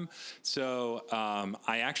time. So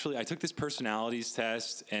I took this personalities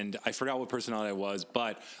test and I forgot what personality I was,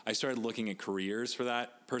 but I started looking at careers for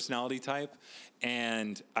that personality type.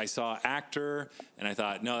 And I saw actor and I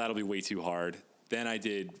thought, no, that'll be way too hard. Then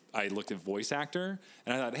I looked at voice actor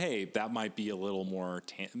and I thought, hey, that might be a little more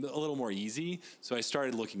easy. So I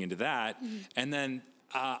started looking into that. Mm-hmm. And then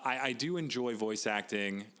I do enjoy voice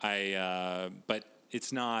acting. But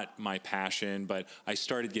it's not my passion, but I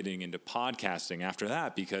started getting into podcasting after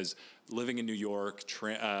that because living in New York,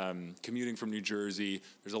 commuting from New Jersey,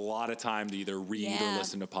 there's a lot of time to either read or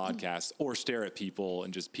listen to podcasts or stare at people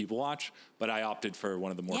and just people watch. But I opted for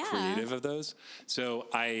one of the more creative of those. So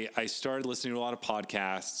I started listening to a lot of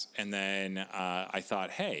podcasts, and then I thought,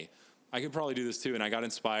 hey, I could probably do this too. And I got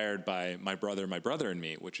inspired by my brother and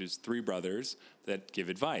me, which is 3 brothers that give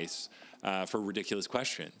advice for ridiculous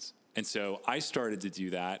questions. And so I started to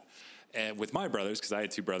do that with my brothers because I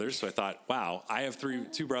had 2 brothers. So I thought, wow, I have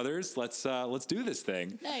 2 brothers. Let's do this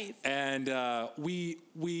thing. Nice. And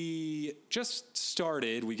we just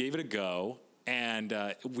started. We gave it a go. And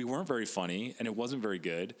we weren't very funny, and it wasn't very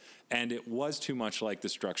good. And it was too much like the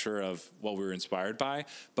structure of what we were inspired by.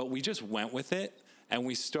 But we just went with it. And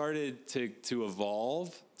we started to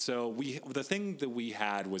evolve. So the thing that we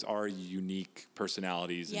had was our unique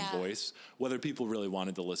personalities and voice, whether people really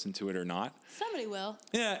wanted to listen to it or not. Somebody will.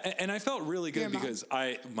 Yeah, and I felt really good because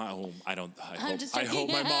I hope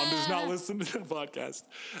my mom does not listen to the podcast.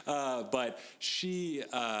 But she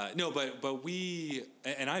but we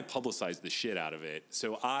and I publicized the shit out of it.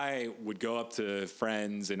 So I would go up to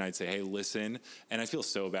friends and I'd say, "Hey, listen." And I feel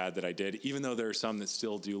so bad that I did, even though there are some that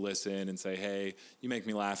still do listen and say, "Hey, you make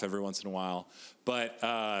me laugh every once in a while." But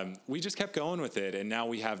we just kept going with it, and now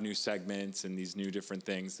we have new segments and these new different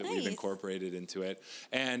things that we've incorporated into it.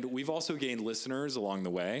 And we've also gained listeners along the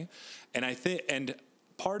way. And I think, and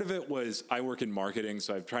part of it was I work in marketing,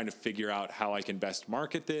 so I'm trying to figure out how I can best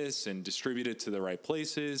market this and distribute it to the right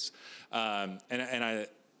places.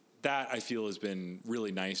 That I feel has been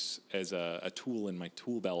really nice as a tool in my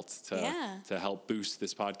tool belt to help boost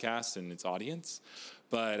this podcast and its audience.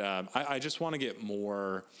 But I just want to get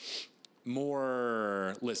more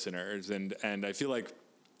listeners, and I feel like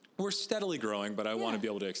we're steadily growing, but I want to be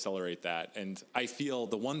able to accelerate that. And I feel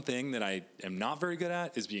the one thing that I am not very good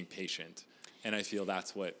at is being patient, and I feel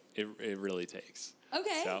that's what it really takes.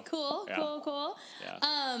 Okay, so, cool.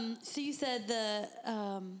 Yeah. So you said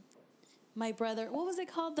My Brother. What was it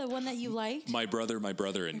called? The one that you liked? My Brother and Me. My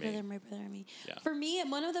Brother and Me. Yeah. For me,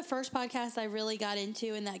 one of the first podcasts I really got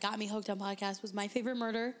into and that got me hooked on podcasts was My Favorite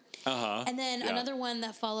Murder. And then another one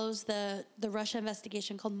that follows the Russia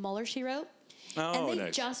investigation called Mueller, She Wrote. And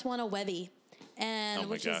they just won a Webby, and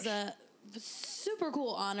which is a super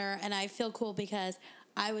cool honor. And I feel cool because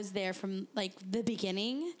I was there from like the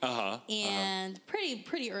beginning and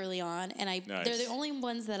pretty early on. And they're the only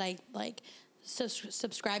ones that I like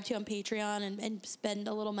subscribe to on Patreon and spend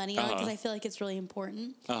a little money on because I feel like it's really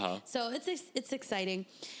important. So it's exciting.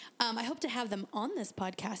 I hope to have them on this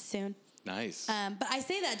podcast soon. Nice. But I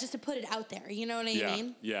say that just to put it out there. You know what I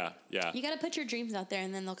mean? Yeah. You got to put your dreams out there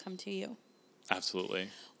and then they'll come to you. Absolutely.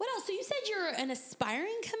 What else? So you said you're an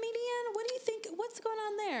aspiring comedian. What do you think? What's going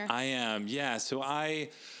on there? I am. Yeah. So I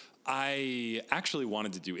actually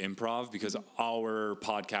wanted to do improv because our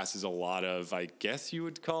podcast is a lot of, I guess you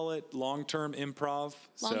would call it long-term improv.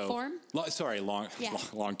 Long form?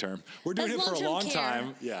 Long-term. We're doing it for a long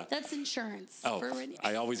time. Yeah. That's insurance. Oh,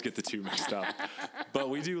 I always get the two mixed up. But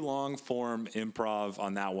we do long-form improv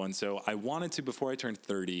on that one. So I wanted to, before I turned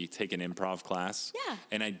 30, take an improv class. Yeah.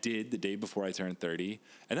 And I did the day before I turned 30.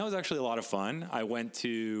 And that was actually a lot of fun. I went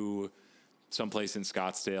to someplace in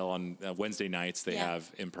Scottsdale on Wednesday nights. They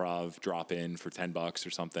have improv drop in for $10 or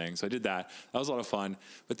something. So I did that. That was a lot of fun.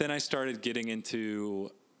 But then I started getting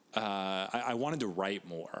into, I wanted to write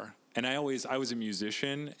more. And I was a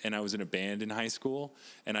musician and I was in a band in high school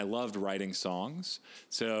and I loved writing songs.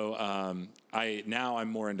 So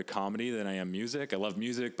I'm more into comedy than I am music. I love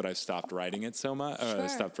music, but I've stopped writing it so much. I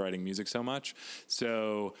stopped writing music so much.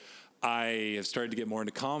 So I have started to get more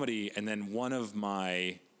into comedy. And then one of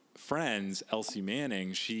my friends, Elsie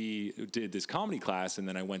Manning, she did this comedy class, and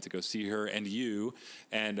then I went to go see her and you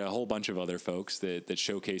and a whole bunch of other folks that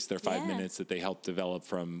showcased their 5 minutes that they helped develop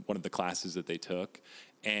from one of the classes that they took.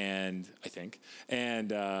 And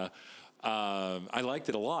I liked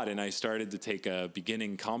it a lot, and I started to take a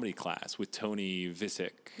beginning comedy class with Tony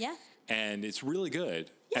Visick. Yeah. And it's really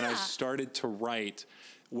good. Yeah. And I started to write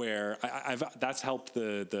where that's helped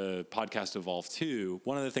the podcast evolve too.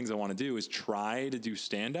 One of the things I want to do is try to do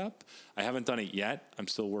stand-up. I haven't done it yet. I'm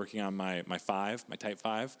still working on my type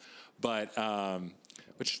 5, but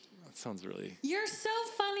which sounds really... You're so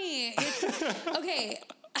funny. Okay.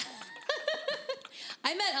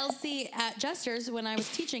 I met Elsie at Jester's when I was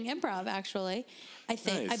teaching improv, actually.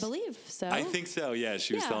 I believe so. I think so, yeah.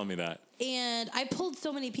 She was telling me that. And I pulled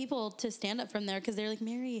so many people to stand up from there because they're like,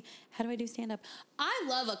 Mary, how do I do stand up? I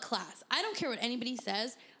love a class. I don't care what anybody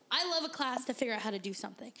says. I love a class to figure out how to do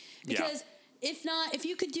something. Because if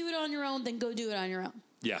you could do it on your own, then go do it on your own.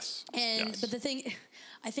 Yes. But the thing,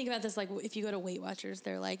 I think about this, like if you go to Weight Watchers,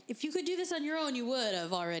 they're like, if you could do this on your own, you would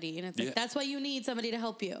have already. And it's like, that's why you need somebody to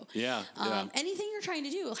help you. Yeah. Anything you're trying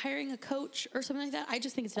to do, hiring a coach or something like that, I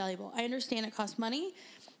just think it's valuable. I understand it costs money,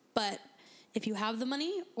 but if you have the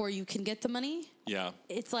money or you can get the money,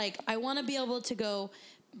 it's like, I want to be able to go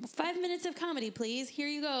 5 minutes of comedy, please. Here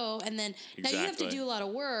you go. And then now you have to do a lot of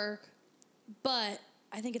work, but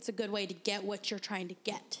I think it's a good way to get what you're trying to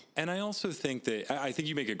get. And I also think I think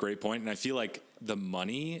you make a great point, and I feel like the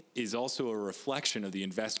money is also a reflection of the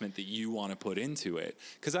investment that you want to put into it.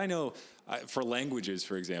 Because I know for languages,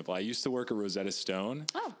 for example, I used to work at Rosetta Stone.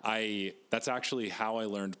 That's actually how I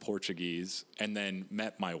learned Portuguese and then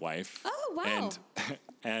met my wife. Oh, wow.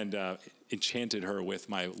 And enchanted her with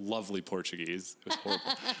my lovely Portuguese. It was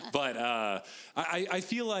horrible. But I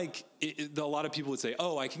feel like a lot of people would say,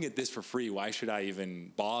 oh, I can get this for free. Why should I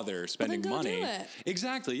even bother spending money? Do it.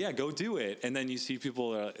 Exactly. Yeah, go do it. And then you see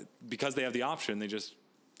people, because they have the option, they just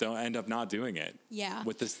don't end up not doing it. Yeah.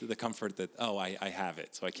 With the comfort that, I have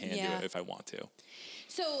it, so I can do it if I want to.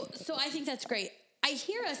 So I think that's great. I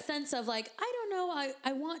hear a sense of like, I don't know,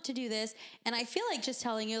 I want to do this. And I feel like just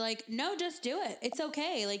telling you like, no, just do it. It's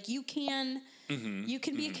okay. Like you can be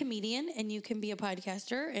a comedian and you can be a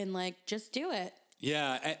podcaster and like, just do it.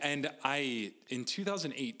 Yeah. And in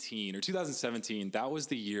 2018 or 2017, that was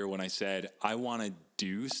the year when I said, I want to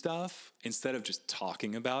do stuff instead of just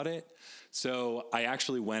talking about it. So I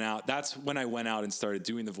actually went out. That's when I went out and started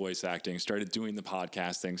doing the voice acting, started doing the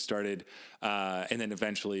podcasting, and then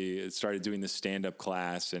eventually started doing the stand-up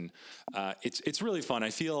class. And it's really fun.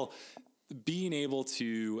 I feel being able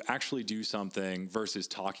to actually do something versus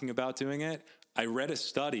talking about doing it. I read a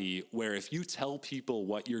study where if you tell people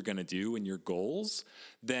what you're going to do and your goals,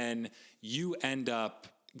 then you end up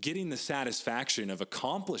getting the satisfaction of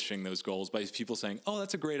accomplishing those goals by people saying, oh,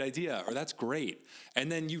 that's a great idea, or that's great. And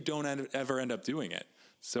then you don't ever end up doing it.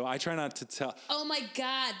 So I try not to tell. Oh my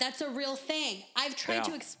God, that's a real thing. I've tried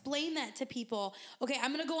to Yeah. explain that to people. Okay,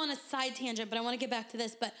 I'm going to go on a side tangent, but I want to get back to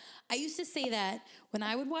this. But I used to say that when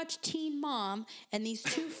I would watch Teen Mom and these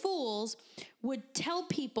two fools would tell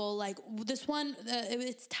people, like this one,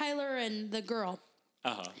 it's Tyler and the girl,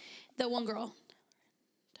 the one girl,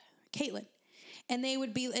 Caitlin. And they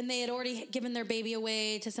had already given their baby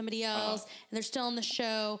away to somebody else, and they're still in the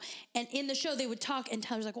show. And in the show, they would talk, and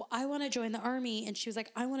Tyler's like, well, I want to join the army. And she was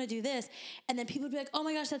like, I want to do this. And then people would be like, oh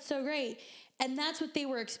my gosh, that's so great. And that's what they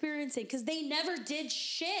were experiencing, because they never did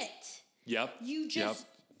shit. Yep. You just,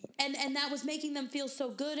 and that was making them feel so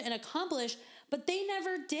good and accomplished, but they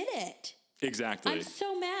never did it. Exactly. I'm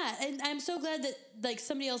so mad. And I'm so glad that, like,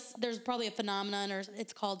 somebody else, there's probably a phenomenon, or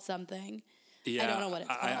it's called something. Yeah, I don't know what it's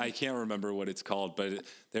called. I can't remember what it's called, but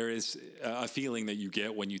there is a feeling that you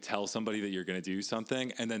get when you tell somebody that you're going to do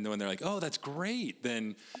something, and then when they're like, "Oh, that's great,"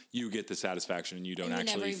 then you get the satisfaction, and you don't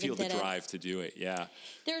actually feel the drive to do it. Yeah.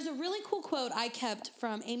 There's a really cool quote I kept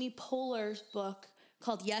from Amy Poehler's book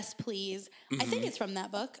called Yes, Please. I think it's from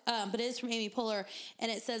that book, but it is from Amy Poehler,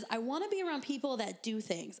 and it says, "I want to be around people that do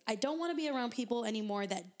things. I don't want to be around people anymore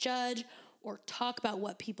that judge or talk about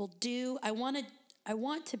what people do. I want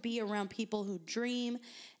to be around people who dream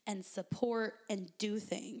and support and do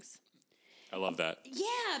things." I love that.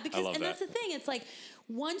 Yeah, because that's the thing. It's like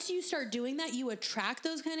once you start doing that, you attract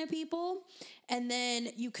those kind of people, and then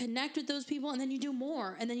you connect with those people, and then you do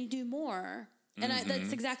more, and then you do more. And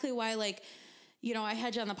that's exactly why, like, you know, I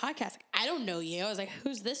had you on the podcast. I don't know you. I was like,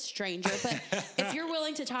 who's this stranger? But if you're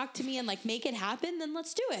willing to talk to me and like make it happen, then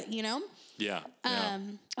let's do it, you know? Yeah.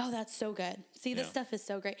 Oh, that's so good. See, this stuff is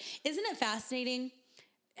so great. Isn't it fascinating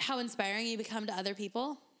how inspiring you become to other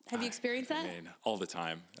people? Have you experienced that? I mean, all the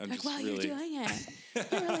time. I'm like, just wow, really... you're doing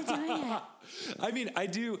it. You're really doing it. I mean, I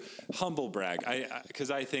do humble brag because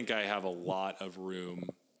I think I have a lot of room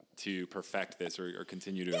to perfect this or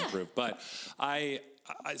continue to improve. But I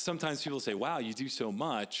sometimes people say, wow, you do so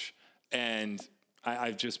much. And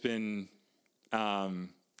I've just been, and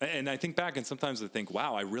I think back and sometimes I think,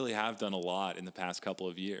 wow, I really have done a lot in the past couple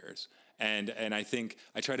of years. And I think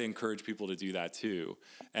I try to encourage people to do that too.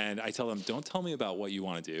 And I tell them, don't tell me about what you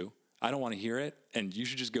want to do. I don't want to hear it, and you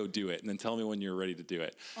should just go do it, and then tell me when you're ready to do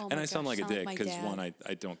it. Oh and I sound like a dick because one, I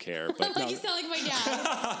don't care. But you sound like my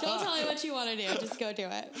dad. Don't tell me what you want to do. Just go do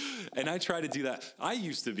it. And I try to do that. I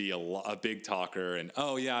used to be a big talker, and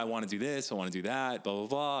oh yeah, I want to do this, I want to do that, blah blah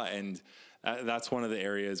blah. And that's one of the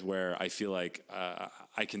areas where I feel like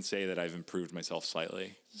I can say that I've improved myself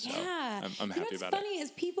slightly. Yeah, so I'm happy about it. What's funny is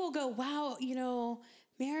people go, wow, you know,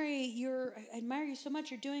 Mary, I admire you so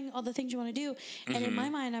much. You're doing all the things you want to do. And in my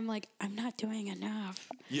mind, I'm like, I'm not doing enough.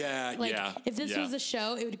 Yeah, like, if this was a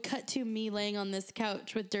show, it would cut to me laying on this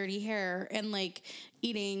couch with dirty hair and like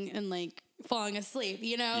eating and like falling asleep,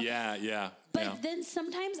 you know? Yeah. But then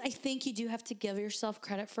sometimes I think you do have to give yourself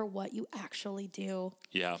credit for what you actually do.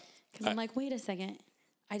 Yeah. Because I'm like, wait a second.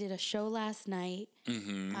 I did a show last night.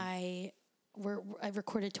 I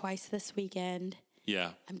recorded twice this weekend.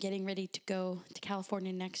 Yeah. I'm getting ready to go to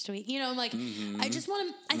California next week. You know, I'm like, I just want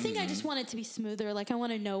to, I think I just want it to be smoother. Like, I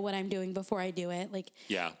want to know what I'm doing before I do it. Like,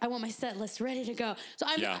 I want my set list ready to go. So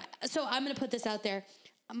I'm going to put this out there.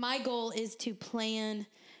 My goal is to plan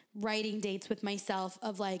writing dates with myself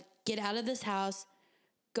of like, get out of this house,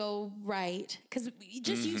 go write. Cause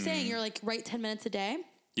just you saying you're like, write 10 minutes a day.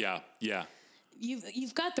 Yeah.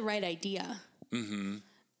 You've got the right idea.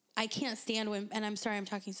 I can't stand when, and I'm sorry, I'm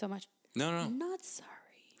talking so much. No. I'm not sorry.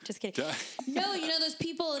 Just kidding. No, you know those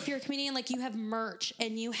people, if you're a comedian, like you have merch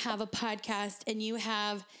and you have a podcast and you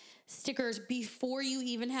have stickers before you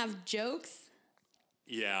even have jokes.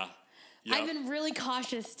 Yeah. I've been really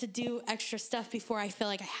cautious to do extra stuff before I feel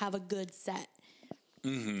like I have a good set.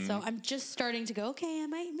 So I'm just starting to go, okay,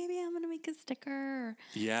 maybe I'm going to make a sticker.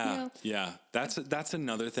 Yeah. That's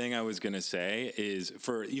another thing I was going to say is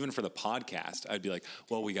even for the podcast, I'd be like,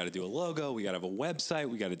 well, we got to do a logo. We got to have a website.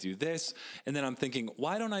 We got to do this. And then I'm thinking,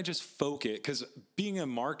 why don't I just focus? Because being a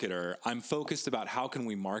marketer, I'm focused about how can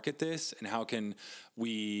we market this and how can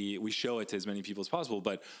we show it to as many people as possible.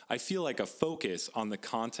 But I feel like a focus on the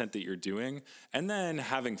content that you're doing and then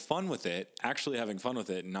having fun with it, actually having fun with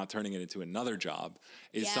it and not turning it into another job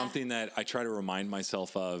is something that I try to remind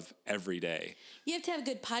myself of every day. You have to have a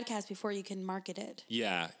good podcast before you can market it.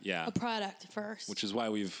 Yeah. A product first. Which is why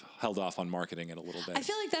we've held off on marketing it a little bit. I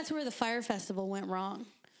feel like that's where the Fire Festival went wrong.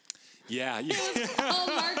 Yeah. It was all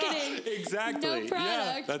marketing. Exactly. No product.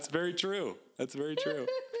 Yeah, that's very true.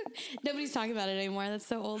 Nobody's talking about it anymore. That's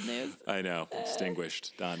so old news. I know.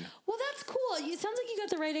 Extinguished. Done. Well, that's cool. It sounds like you got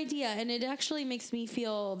the right idea, and it actually makes me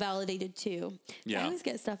feel validated too. Yeah. I always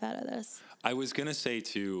get stuff out of this. I was going to say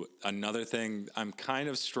too, another thing I'm kind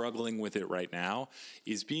of struggling with it right now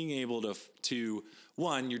is being able to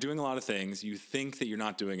one, you're doing a lot of things. You think that you're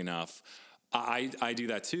not doing enough. I do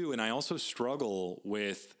that too. And I also struggle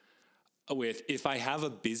with if I have a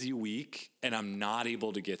busy week and I'm not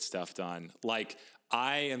able to get stuff done. Like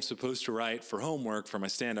I am supposed to write for homework for my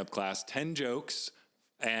stand-up class 10 jokes,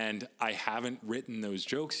 and I haven't written those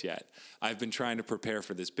jokes yet. I've been trying to prepare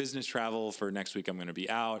for this business travel. For next week, I'm going to be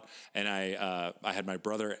out. And I had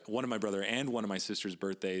one of my brother and one of my sister's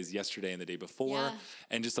birthdays yesterday and the day before,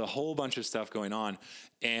 and just a whole bunch of stuff going on.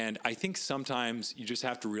 And I think sometimes you just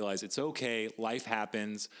have to realize it's okay. Life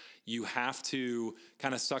happens. You have to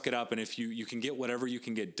kind of suck it up. And if you can get whatever you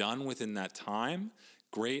can get done within that time,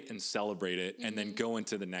 great, and celebrate it, and then go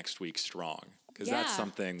into the next week strong. Because that's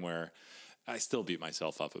something where I still beat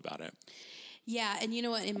myself up about it. Yeah, and you know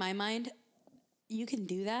what? In my mind, you can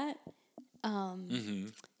do that.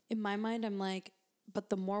 In my mind, I'm like, but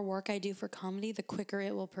the more work I do for comedy, the quicker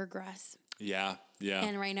it will progress. Yeah.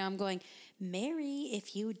 And right now I'm going, Mary,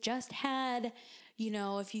 if you just had,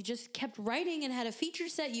 if you just kept writing and had a feature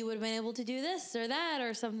set, you would have been able to do this or that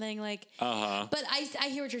or something like. But I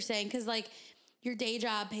hear what you're saying, because like, your day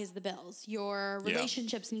job pays the bills. Your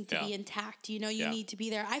relationships need to be intact. You need to be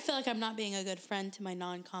there. I feel like I'm not being a good friend to my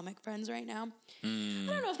non-comic friends right now. I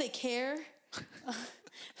don't know if they care,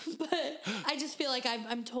 but I just feel like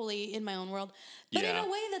I'm totally in my own world. But in a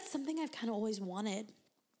way, that's something I've kind of always wanted.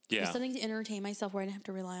 Yeah. Something to entertain myself where I didn't have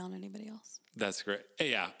to rely on anybody else. That's great.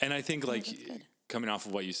 Yeah. And I think coming off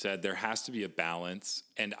of what you said, there has to be a balance.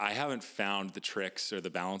 And I haven't found the tricks or the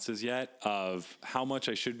balances yet of how much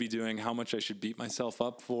I should be doing, how much I should beat myself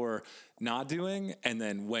up for not doing, and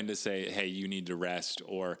then when to say, hey, you need to rest,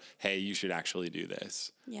 or hey, you should actually do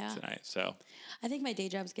this tonight. So I think my day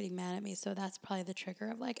job's getting mad at me, so that's probably the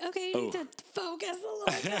trigger of like, okay, you need to focus a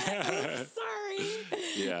little bit. Oops, sorry.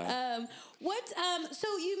 Yeah. So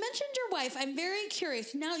you mentioned your wife. I'm very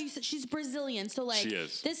curious. Now you said she's Brazilian, so like she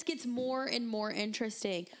is. This gets more and more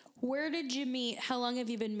interesting. Where did you meet? How long have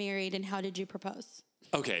you been married, and how did you propose?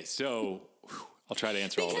 Okay, so I'll try to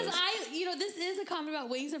answer all this. Because this is a comment about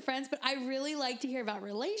Wings and Friends, but I really like to hear about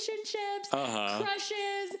relationships,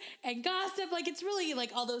 crushes, and gossip. Like, it's really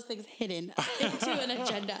like all those things hidden into an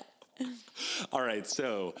agenda. All right,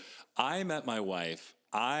 so I met my wife.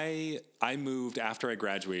 I moved after I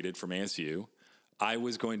graduated from ASU. I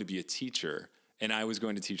was going to be a teacher, and I was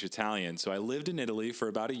going to teach Italian. So I lived in Italy for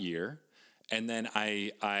about a year. And then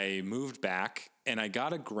I moved back, and I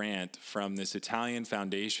got a grant from this Italian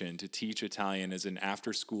foundation to teach Italian as an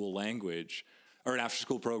after-school language, or an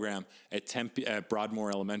after-school program at Tempe, at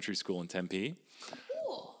Broadmoor Elementary School in Tempe.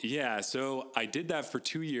 Cool. Yeah, so I did that for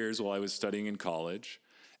 2 years while I was studying in college,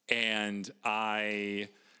 and I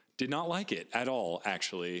did not like it at all,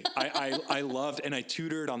 actually. I loved, and I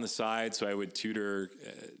tutored on the side, so I would tutor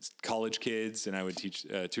college kids, and I would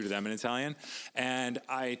tutor them in Italian. And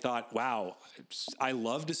I thought, wow, I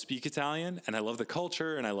love to speak Italian, and I love the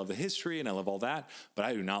culture, and I love the history, and I love all that, but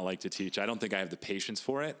I do not like to teach. I don't think I have the patience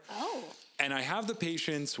for it. Oh. And I have the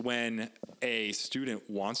patience when a student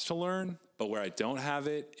wants to learn, but where I don't have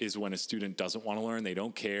it is when a student doesn't want to learn, they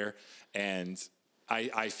don't care, and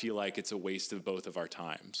I feel like it's a waste of both of our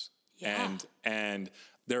times. Yeah. And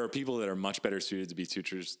there are people that are much better suited to be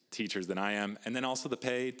teachers than I am. And then also the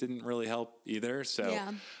pay didn't really help either. So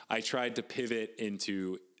I tried to pivot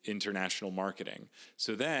into international marketing.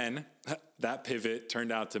 So then that pivot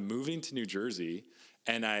turned out to moving to New Jersey.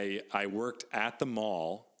 And I worked at the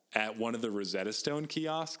mall at one of the Rosetta Stone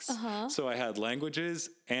kiosks. So I had languages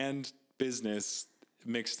and business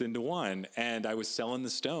mixed into one, and I was selling the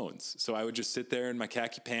stones. So I would just sit there in my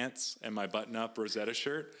khaki pants and my button-up Rosetta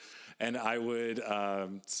shirt, and I would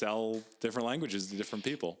sell different languages to different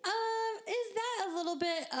people. Is that a little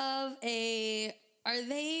bit of are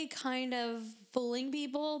they kind of fooling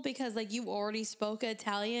people because like you already spoke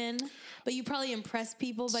Italian, but you probably impressed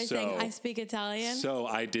people by saying I speak Italian? So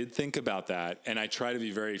I did think about that, and I try to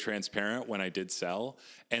be very transparent when I did sell.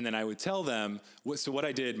 And then I would tell them, so what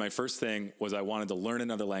I did, my first thing was I wanted to learn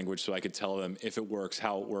another language so I could tell them if it works,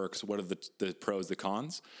 how it works, what are the pros, the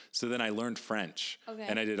cons. So then I learned French,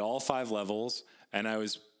 and I did all 5 levels, and I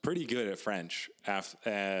was pretty good at French,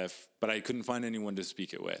 but I couldn't find anyone to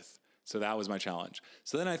speak it with. So that was my challenge.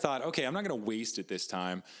 So then I thought, okay, I'm not going to waste it this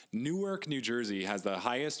time. Newark, New Jersey has the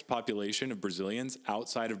highest population of Brazilians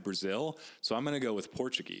outside of Brazil. So I'm going to go with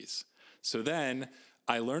Portuguese. So then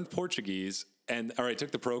I learned Portuguese I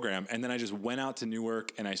took the program, and then I just went out to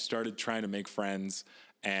Newark and I started trying to make friends.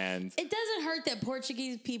 And it doesn't hurt that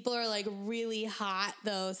Portuguese people are like really hot,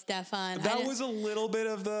 though, Stefan. That was a little bit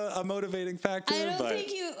of a motivating factor. I don't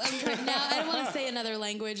think you. I'm trying now. I don't want to say another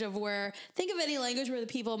language of where. Think of any language where the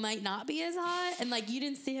people might not be as hot, and like you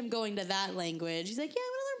didn't see him going to that language. He's like, yeah,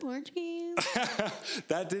 I'm gonna learn Portuguese.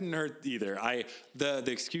 That didn't hurt either.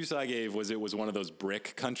 The excuse I gave was it was one of those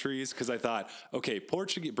BRIC countries because I thought, okay,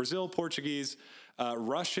 Brazil, Portuguese,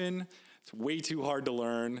 Russian, it's way too hard to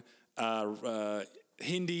learn.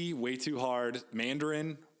 Hindi, way too hard.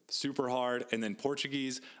 Mandarin, super hard. And then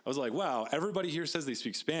Portuguese, I was like, wow, everybody here says they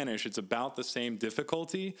speak Spanish. It's about the same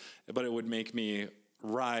difficulty, but it would make me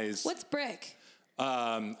rise. What's BRIC?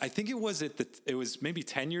 I think it was maybe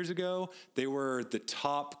 10 years ago. They were the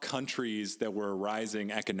top countries that were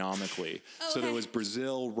rising economically. So there was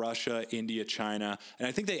Brazil, Russia, India, China, and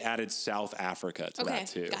I think they added South Africa to that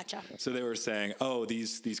too. Gotcha. So they were saying, oh,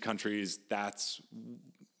 these countries, that's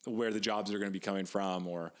where the jobs are going to be coming from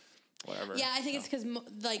or whatever. Yeah, I think it's because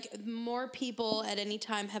more people at any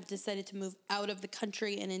time have decided to move out of the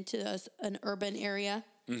country and into an urban area.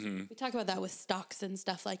 Mm-hmm. We talk about that with stocks and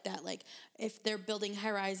stuff like that. Like if they're building high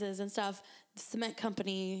rises and stuff, the cement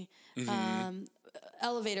company,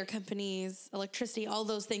 elevator companies, electricity, all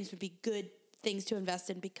those things would be good things to invest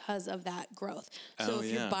in because of that growth. So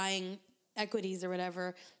if you're buying equities or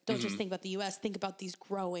whatever, don't just think about the U.S., think about these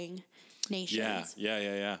growing nations.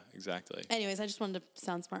 Yeah, exactly. Anyways, I just wanted to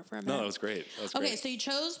sound smart for a minute. No, that was great. Okay, so you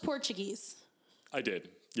chose Portuguese. I did,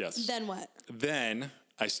 yes. Then what? Then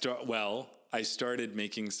I started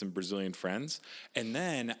making some Brazilian friends, and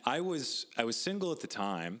then I was single at the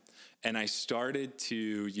time, and I started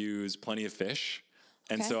to use Plenty of Fish,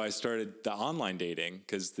 and so I started the online dating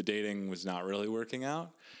because the dating was not really working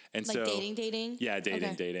out, and like dating. Yeah,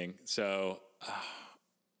 dating. So.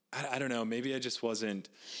 I don't know. Maybe I just wasn't.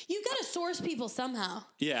 You've got to source people somehow.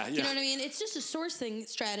 Yeah. You know what I mean? It's just a sourcing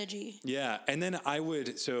strategy. Yeah. And then I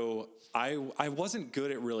wasn't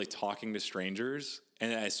good at really talking to strangers,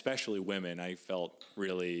 and especially women. I felt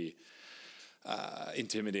really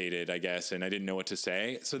intimidated, I guess, and I didn't know what to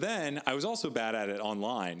say. So then I was also bad at it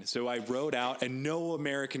online. So I wrote out, and no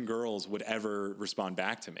American girls would ever respond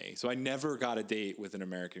back to me. So I never got a date with an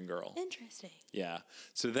American girl. Interesting. Yeah.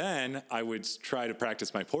 So then I would try to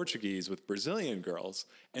practice my Portuguese with Brazilian girls,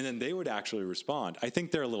 and then they would actually respond. I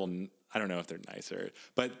think they're I don't know if they're nicer,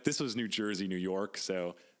 but this was New Jersey, New York,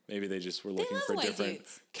 so maybe they just were looking for a different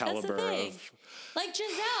caliber of. Like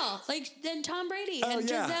Giselle, then Tom Brady and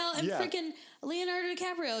Giselle and freaking Leonardo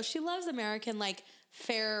DiCaprio. She loves American,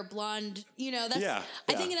 fair blonde. I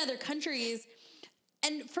think in other countries,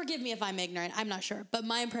 and forgive me if I'm ignorant, I'm not sure, but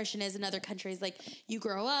my impression is in other countries, you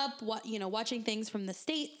grow up, watching things from the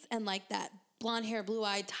States and that blonde hair, blue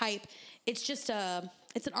eyed type. It's just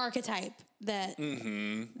it's an archetype that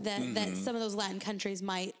some of those Latin countries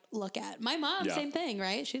might look at. My mom, same thing,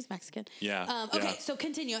 right? She's Mexican. Yeah. Okay, so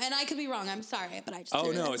continue. And I could be wrong. I'm sorry, but I just.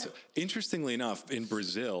 Oh, no. Interestingly enough, in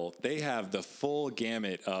Brazil, they have the full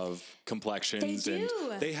gamut of complexions. They do.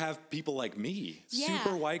 And they have people like me,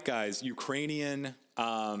 super white guys, Ukrainian,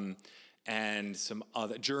 and some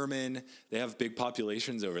other German. They have big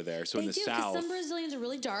populations over there. So in the South. Some Brazilians are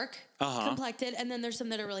really dark complected, and then there's some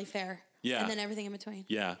that are really fair. Yeah. And then everything in between.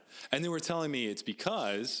 Yeah. And they were telling me it's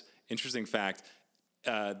because, interesting fact,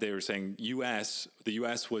 they were saying the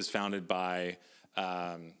U.S. was founded by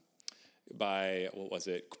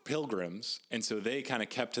pilgrims. And so they kind of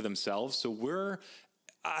kept to themselves. So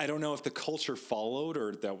I don't know if the culture followed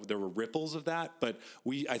or that there were ripples of that, but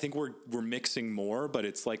I think we're mixing more, but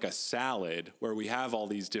it's like a salad where we have all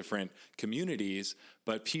these different communities,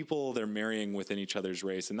 but people, they're marrying within each other's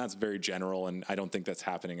race, and that's very general, and I don't think that's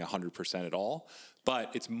happening 100% at all. But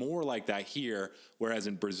it's more like that here, whereas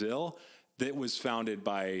in Brazil, that was founded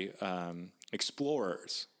by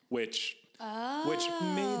explorers, which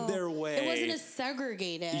made their way. It wasn't as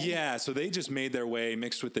segregated. Yeah, so they just made their way,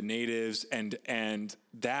 mixed with the natives, and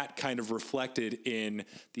that kind of reflected in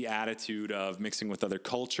the attitude of mixing with other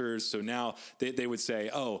cultures. So now they would say,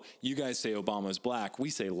 oh, you guys say Obama's black, we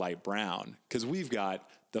say light brown, because we've got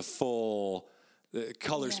the full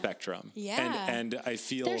color spectrum. Yeah. And I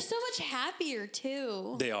feel... They're so much happier,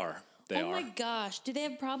 too. They are. Oh my gosh. Do they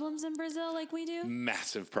have problems in Brazil like we do?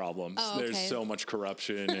 Massive problems. Oh, okay. There's so much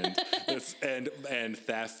corruption and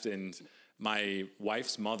theft. And my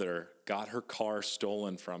wife's mother got her car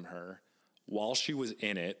stolen from her while she was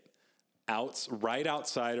in it, right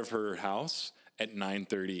outside of her house at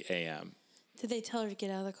 9:30 a.m. Did they tell her to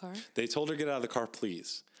get out of the car? They told her to get out of the car,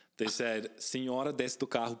 please. They said, "Senhora, desce do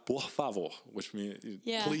carro, por favor," which means,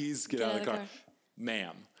 please get out of the car.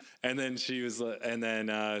 Ma'am. And then she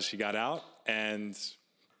got out, and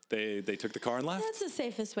they took the car and left. That's the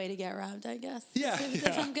safest way to get robbed, I guess. Yeah,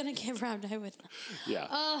 If I'm going to get robbed, I would. Yeah.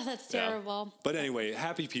 Oh, that's terrible. But anyway,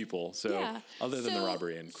 happy people. So other than the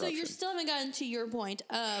robbery and corruption. So you still haven't gotten to your point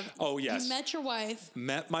of yes. You met your wife.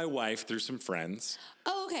 Met my wife through some friends.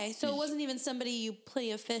 Oh, okay. So it wasn't even somebody you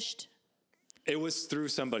plenty of fished. It was through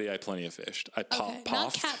somebody I plenty of fished. I Okay,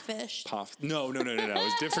 not catfish. No. It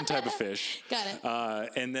was a different type of fish. Got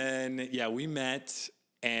it. And then, we met,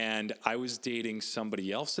 and I was dating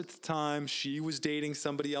somebody else at the time. She was dating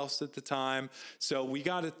somebody else at the time. So we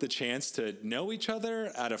got the chance to know each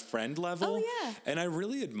other at a friend level. Oh, yeah. And I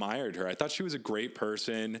really admired her. I thought she was a great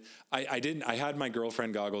person. I had my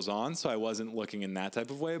girlfriend goggles on, so I wasn't looking in that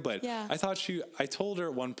type of way. But I told her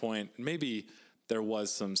at one point, maybe there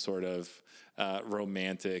was some sort of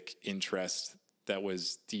romantic interest that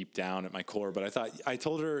was deep down at my core. But I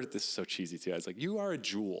told her, this is so cheesy too. I was like, you are a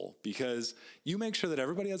jewel because you make sure that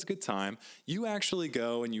everybody has a good time. You actually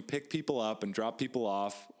go and you pick people up and drop people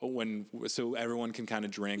off so everyone can kind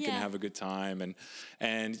of drink and have a good time.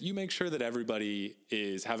 And you make sure that everybody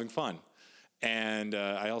is having fun. And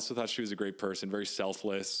I also thought she was a great person, very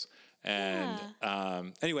selfless. And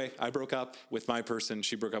anyway, I broke up with my person.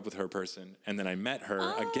 She broke up with her person. And then I met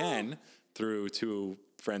her again through two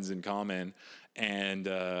friends in common. And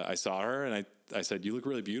I saw her and I said, you look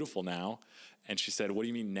really beautiful now. And she said, what do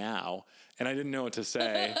you mean now? And I didn't know what to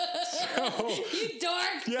say. So, you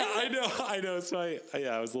dork. Yeah, I know. So I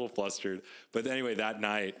was a little flustered. But anyway, that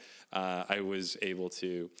night I was able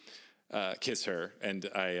to kiss her. And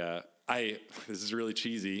this is really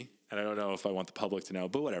cheesy. And I don't know if I want the public to know,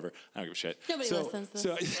 but whatever. I don't give a shit. Nobody listens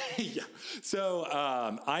to this. So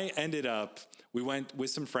I ended up, we went with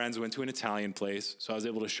some friends, went to an Italian place. So I was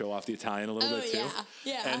able to show off the Italian a little bit too.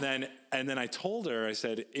 Yeah. And then I told her, I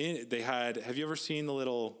said, have you ever seen the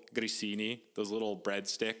little grissini, those little bread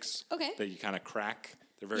sticks? Okay. That you kind of crack?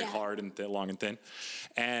 They're very hard and long and thin.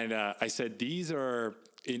 And I said, these are,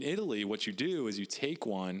 in Italy, what you do is you take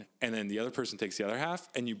one and then the other person takes the other half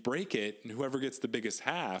and you break it. And whoever gets the biggest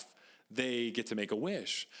half, they get to make a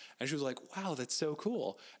wish. And she was like, wow, that's so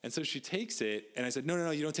cool. And so she takes it, and I said,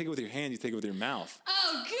 no, you don't take it with your hand, you take it with your mouth.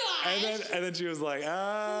 Oh, gosh. And then she was like,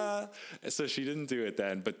 So she didn't do it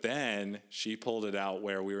then. But then she pulled it out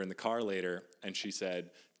where we were in the car later, and she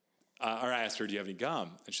said, or I asked her, do you have any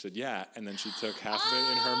gum? And she said, yeah. And then she took half of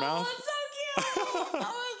it in her mouth. That's so cute. Oh,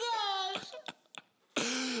 my gosh.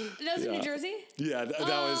 That was in New Jersey? Yeah, that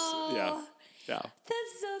was, yeah.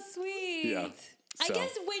 That's so sweet. Yeah. I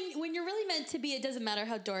guess when you're really meant to be, it doesn't matter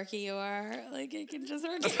how dorky you are. Like, it can just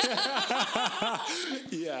work.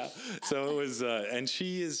 Yeah. So it was, and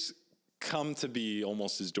she has come to be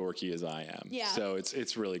almost as dorky as I am. Yeah. So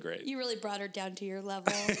it's really great. You really brought her down to your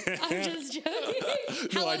level. I'm just joking.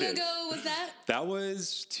 How long ago was that? That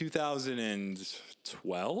was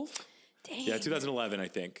 2012. Dang. Yeah, 2011, I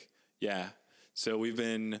think. Yeah. So we've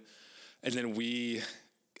been, and then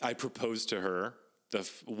I proposed to her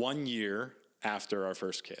 1 year after our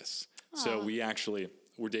first kiss. Aww. So we actually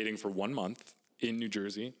were dating for 1 month in New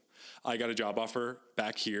Jersey. I got a job offer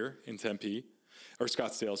back here in Tempe or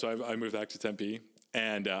Scottsdale. So I moved back to Tempe,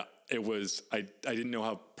 and it was, I didn't know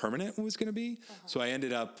how permanent it was going to be. Uh-huh. So I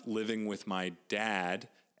ended up living with my dad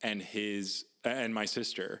and my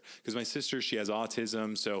sister, because my sister, she has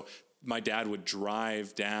autism. So my dad would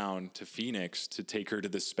drive down to Phoenix to take her to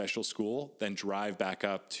this special school, then drive back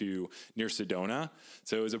up to near Sedona.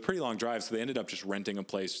 So it was a pretty long drive. So they ended up just renting a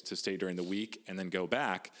place to stay during the week and then go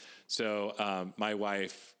back. So my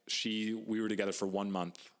wife, we were together for 1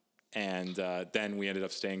 month. And then we ended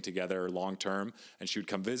up staying together long term. And she would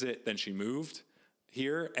come visit. Then she moved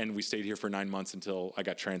here, and we stayed here for 9 months until I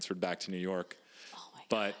got transferred back to New York.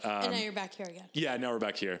 But, and now you're back here again. Yeah, now we're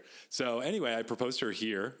back here. So anyway, I proposed to her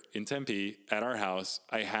here in Tempe at our house.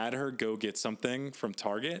 I had her go get something from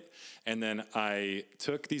Target, and then I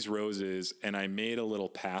took these roses and I made a little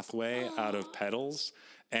pathway out of petals.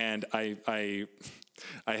 And I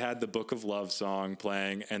had the Book of Love song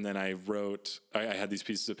playing, and then I had these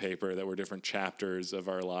pieces of paper that were different chapters of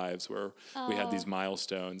our lives where we had these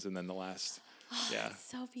milestones, and then the last... Yeah. That's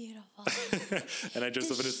so beautiful. And I dressed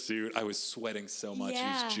up in a suit. I was sweating so much. It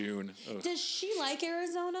was June. Ugh. Does she like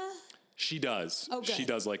Arizona? She does. Oh, good. She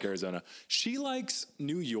does like Arizona. She likes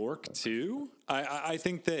New York too. I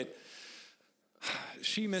think that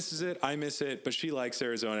she misses it. I miss it, but she likes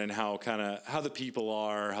Arizona and how the people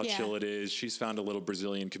are, how chill it is. She's found a little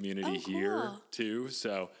Brazilian community here too.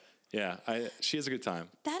 So yeah, she has a good time.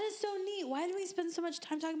 That is so neat. why do we spend so much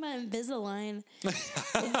time talking about Invisalign?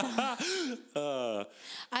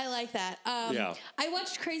 I like that. Yeah. I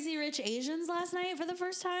watched Crazy Rich Asians last night for the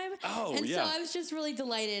first time. Oh, and yeah. so I was just really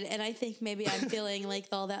delighted. And I think maybe I'm feeling like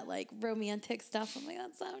all that like romantic stuff. I'm like,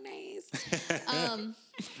 that's so nice.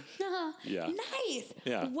 Yeah. Nice.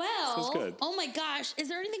 Yeah. Well, Sounds good. oh my gosh. Is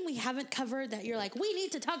there anything we haven't covered that you're like, we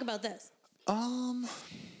need to talk about this? No,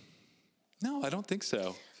 I don't think so.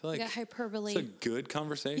 I feel like got hyperbole. it's a good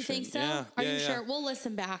conversation. You think so? Yeah. Are yeah, you yeah. sure? We'll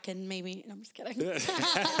listen back and maybe. No, I'm just kidding. That's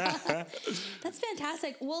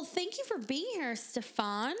fantastic. Well, thank you for being here,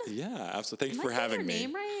 Stefan. Yeah, absolutely. Thank you Am for I saying having your me.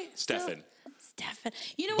 name right? Stefan. Stefan.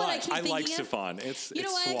 You know what I But keep I thinking like of? Stefan. It's You know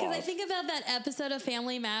it's why? Because I suave. think about that episode of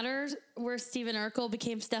Family Matters where Stephen Urkel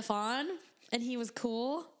became Stefan and he was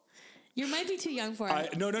cool. You might be too young for it.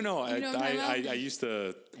 No. You know what I'm talking about? I used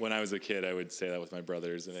to, when I was a kid, I would say that with my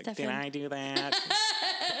brothers. And like, Stefan. can I do that?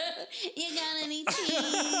 You got any cheese?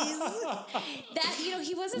 That, you know,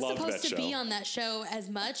 he wasn't Loved supposed that to be show. on that show as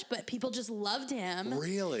much, but people just loved him.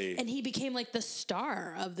 Really? And he became like the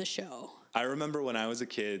star of the show. I remember when I was a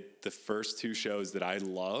kid, the first two shows that I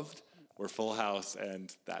loved were Full House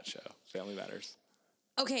and that show, Family Matters.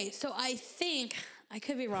 Okay, so I think, I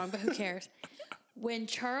could be wrong, but who cares? When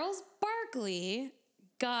Charles Barkley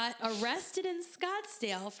got arrested in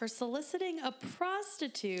Scottsdale for soliciting a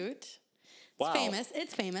prostitute, Wow.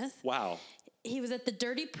 it's famous. Wow. He was at the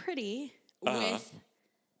Dirty Pretty with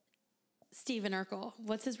Stephen Urkel.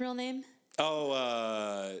 What's his real name?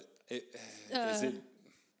 Oh, is it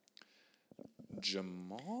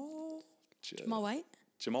Jamal? Jamal White?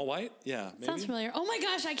 Jamal White? Yeah, maybe. Sounds familiar. Oh my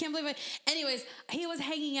gosh, I can't believe it. Anyways, he was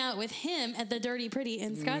hanging out with him at the Dirty Pretty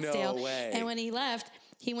in Scottsdale. No way. And when he left,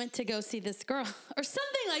 he went to go see this girl or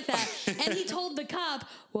something like that. And he told the cop,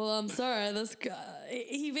 well, I'm sorry, this guy.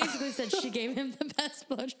 He basically said she gave him the best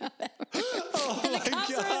blowjob ever. Oh And the my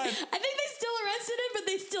cops God. I think they still arrested him, but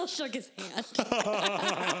they still shook his hand.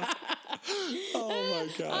 Oh my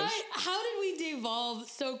gosh. How did we devolve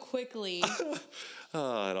so quickly?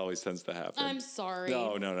 Oh, it always tends to happen. I'm sorry.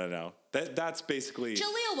 No. That's basically.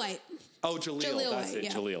 Jaleel White. Oh, Jaleel. Jaleel That's White, it.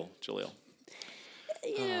 yeah. Jaleel.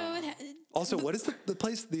 You know, Also, what is the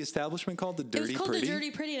place, the establishment called? The it Dirty was called Pretty? the Dirty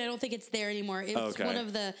Pretty, and I don't think it's there anymore. It's Okay. one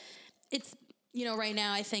of the, it's, you know, right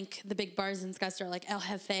now I think the big bars in Scottsdale are like El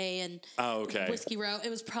Jefe and Whiskey Row. It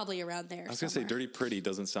was probably around there. I was going to say Dirty Pretty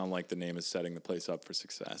doesn't sound like the name is setting the place up for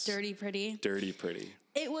success. Dirty Pretty. Dirty Pretty.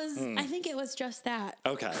 It was, I think it was just that.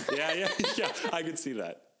 Okay. Yeah. I could see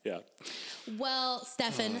that. Yeah. Well,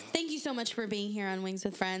 Stefan, thank you so much for being here on Wings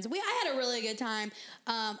with Friends. I had a really good time.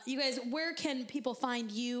 You guys, where can people find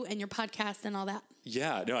you and your podcast and all that?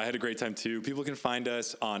 Yeah, no, I had a great time too. People can find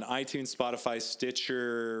us on iTunes, Spotify,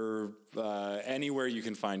 Stitcher, anywhere you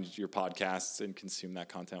can find your podcasts and consume that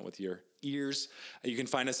content with your ears. You can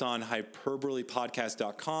find us on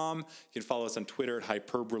hyperbolepodcast.com. You can follow us on Twitter at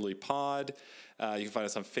hyperbolepod. You can find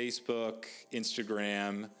us on Facebook,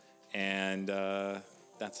 Instagram, and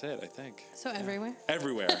that's it, I think. So everywhere?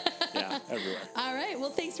 Everywhere. Yeah, everywhere. All right.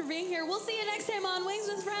 Well, thanks for being here. We'll see you next time on Wings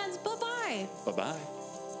with Friends. Bye-bye. Bye-bye.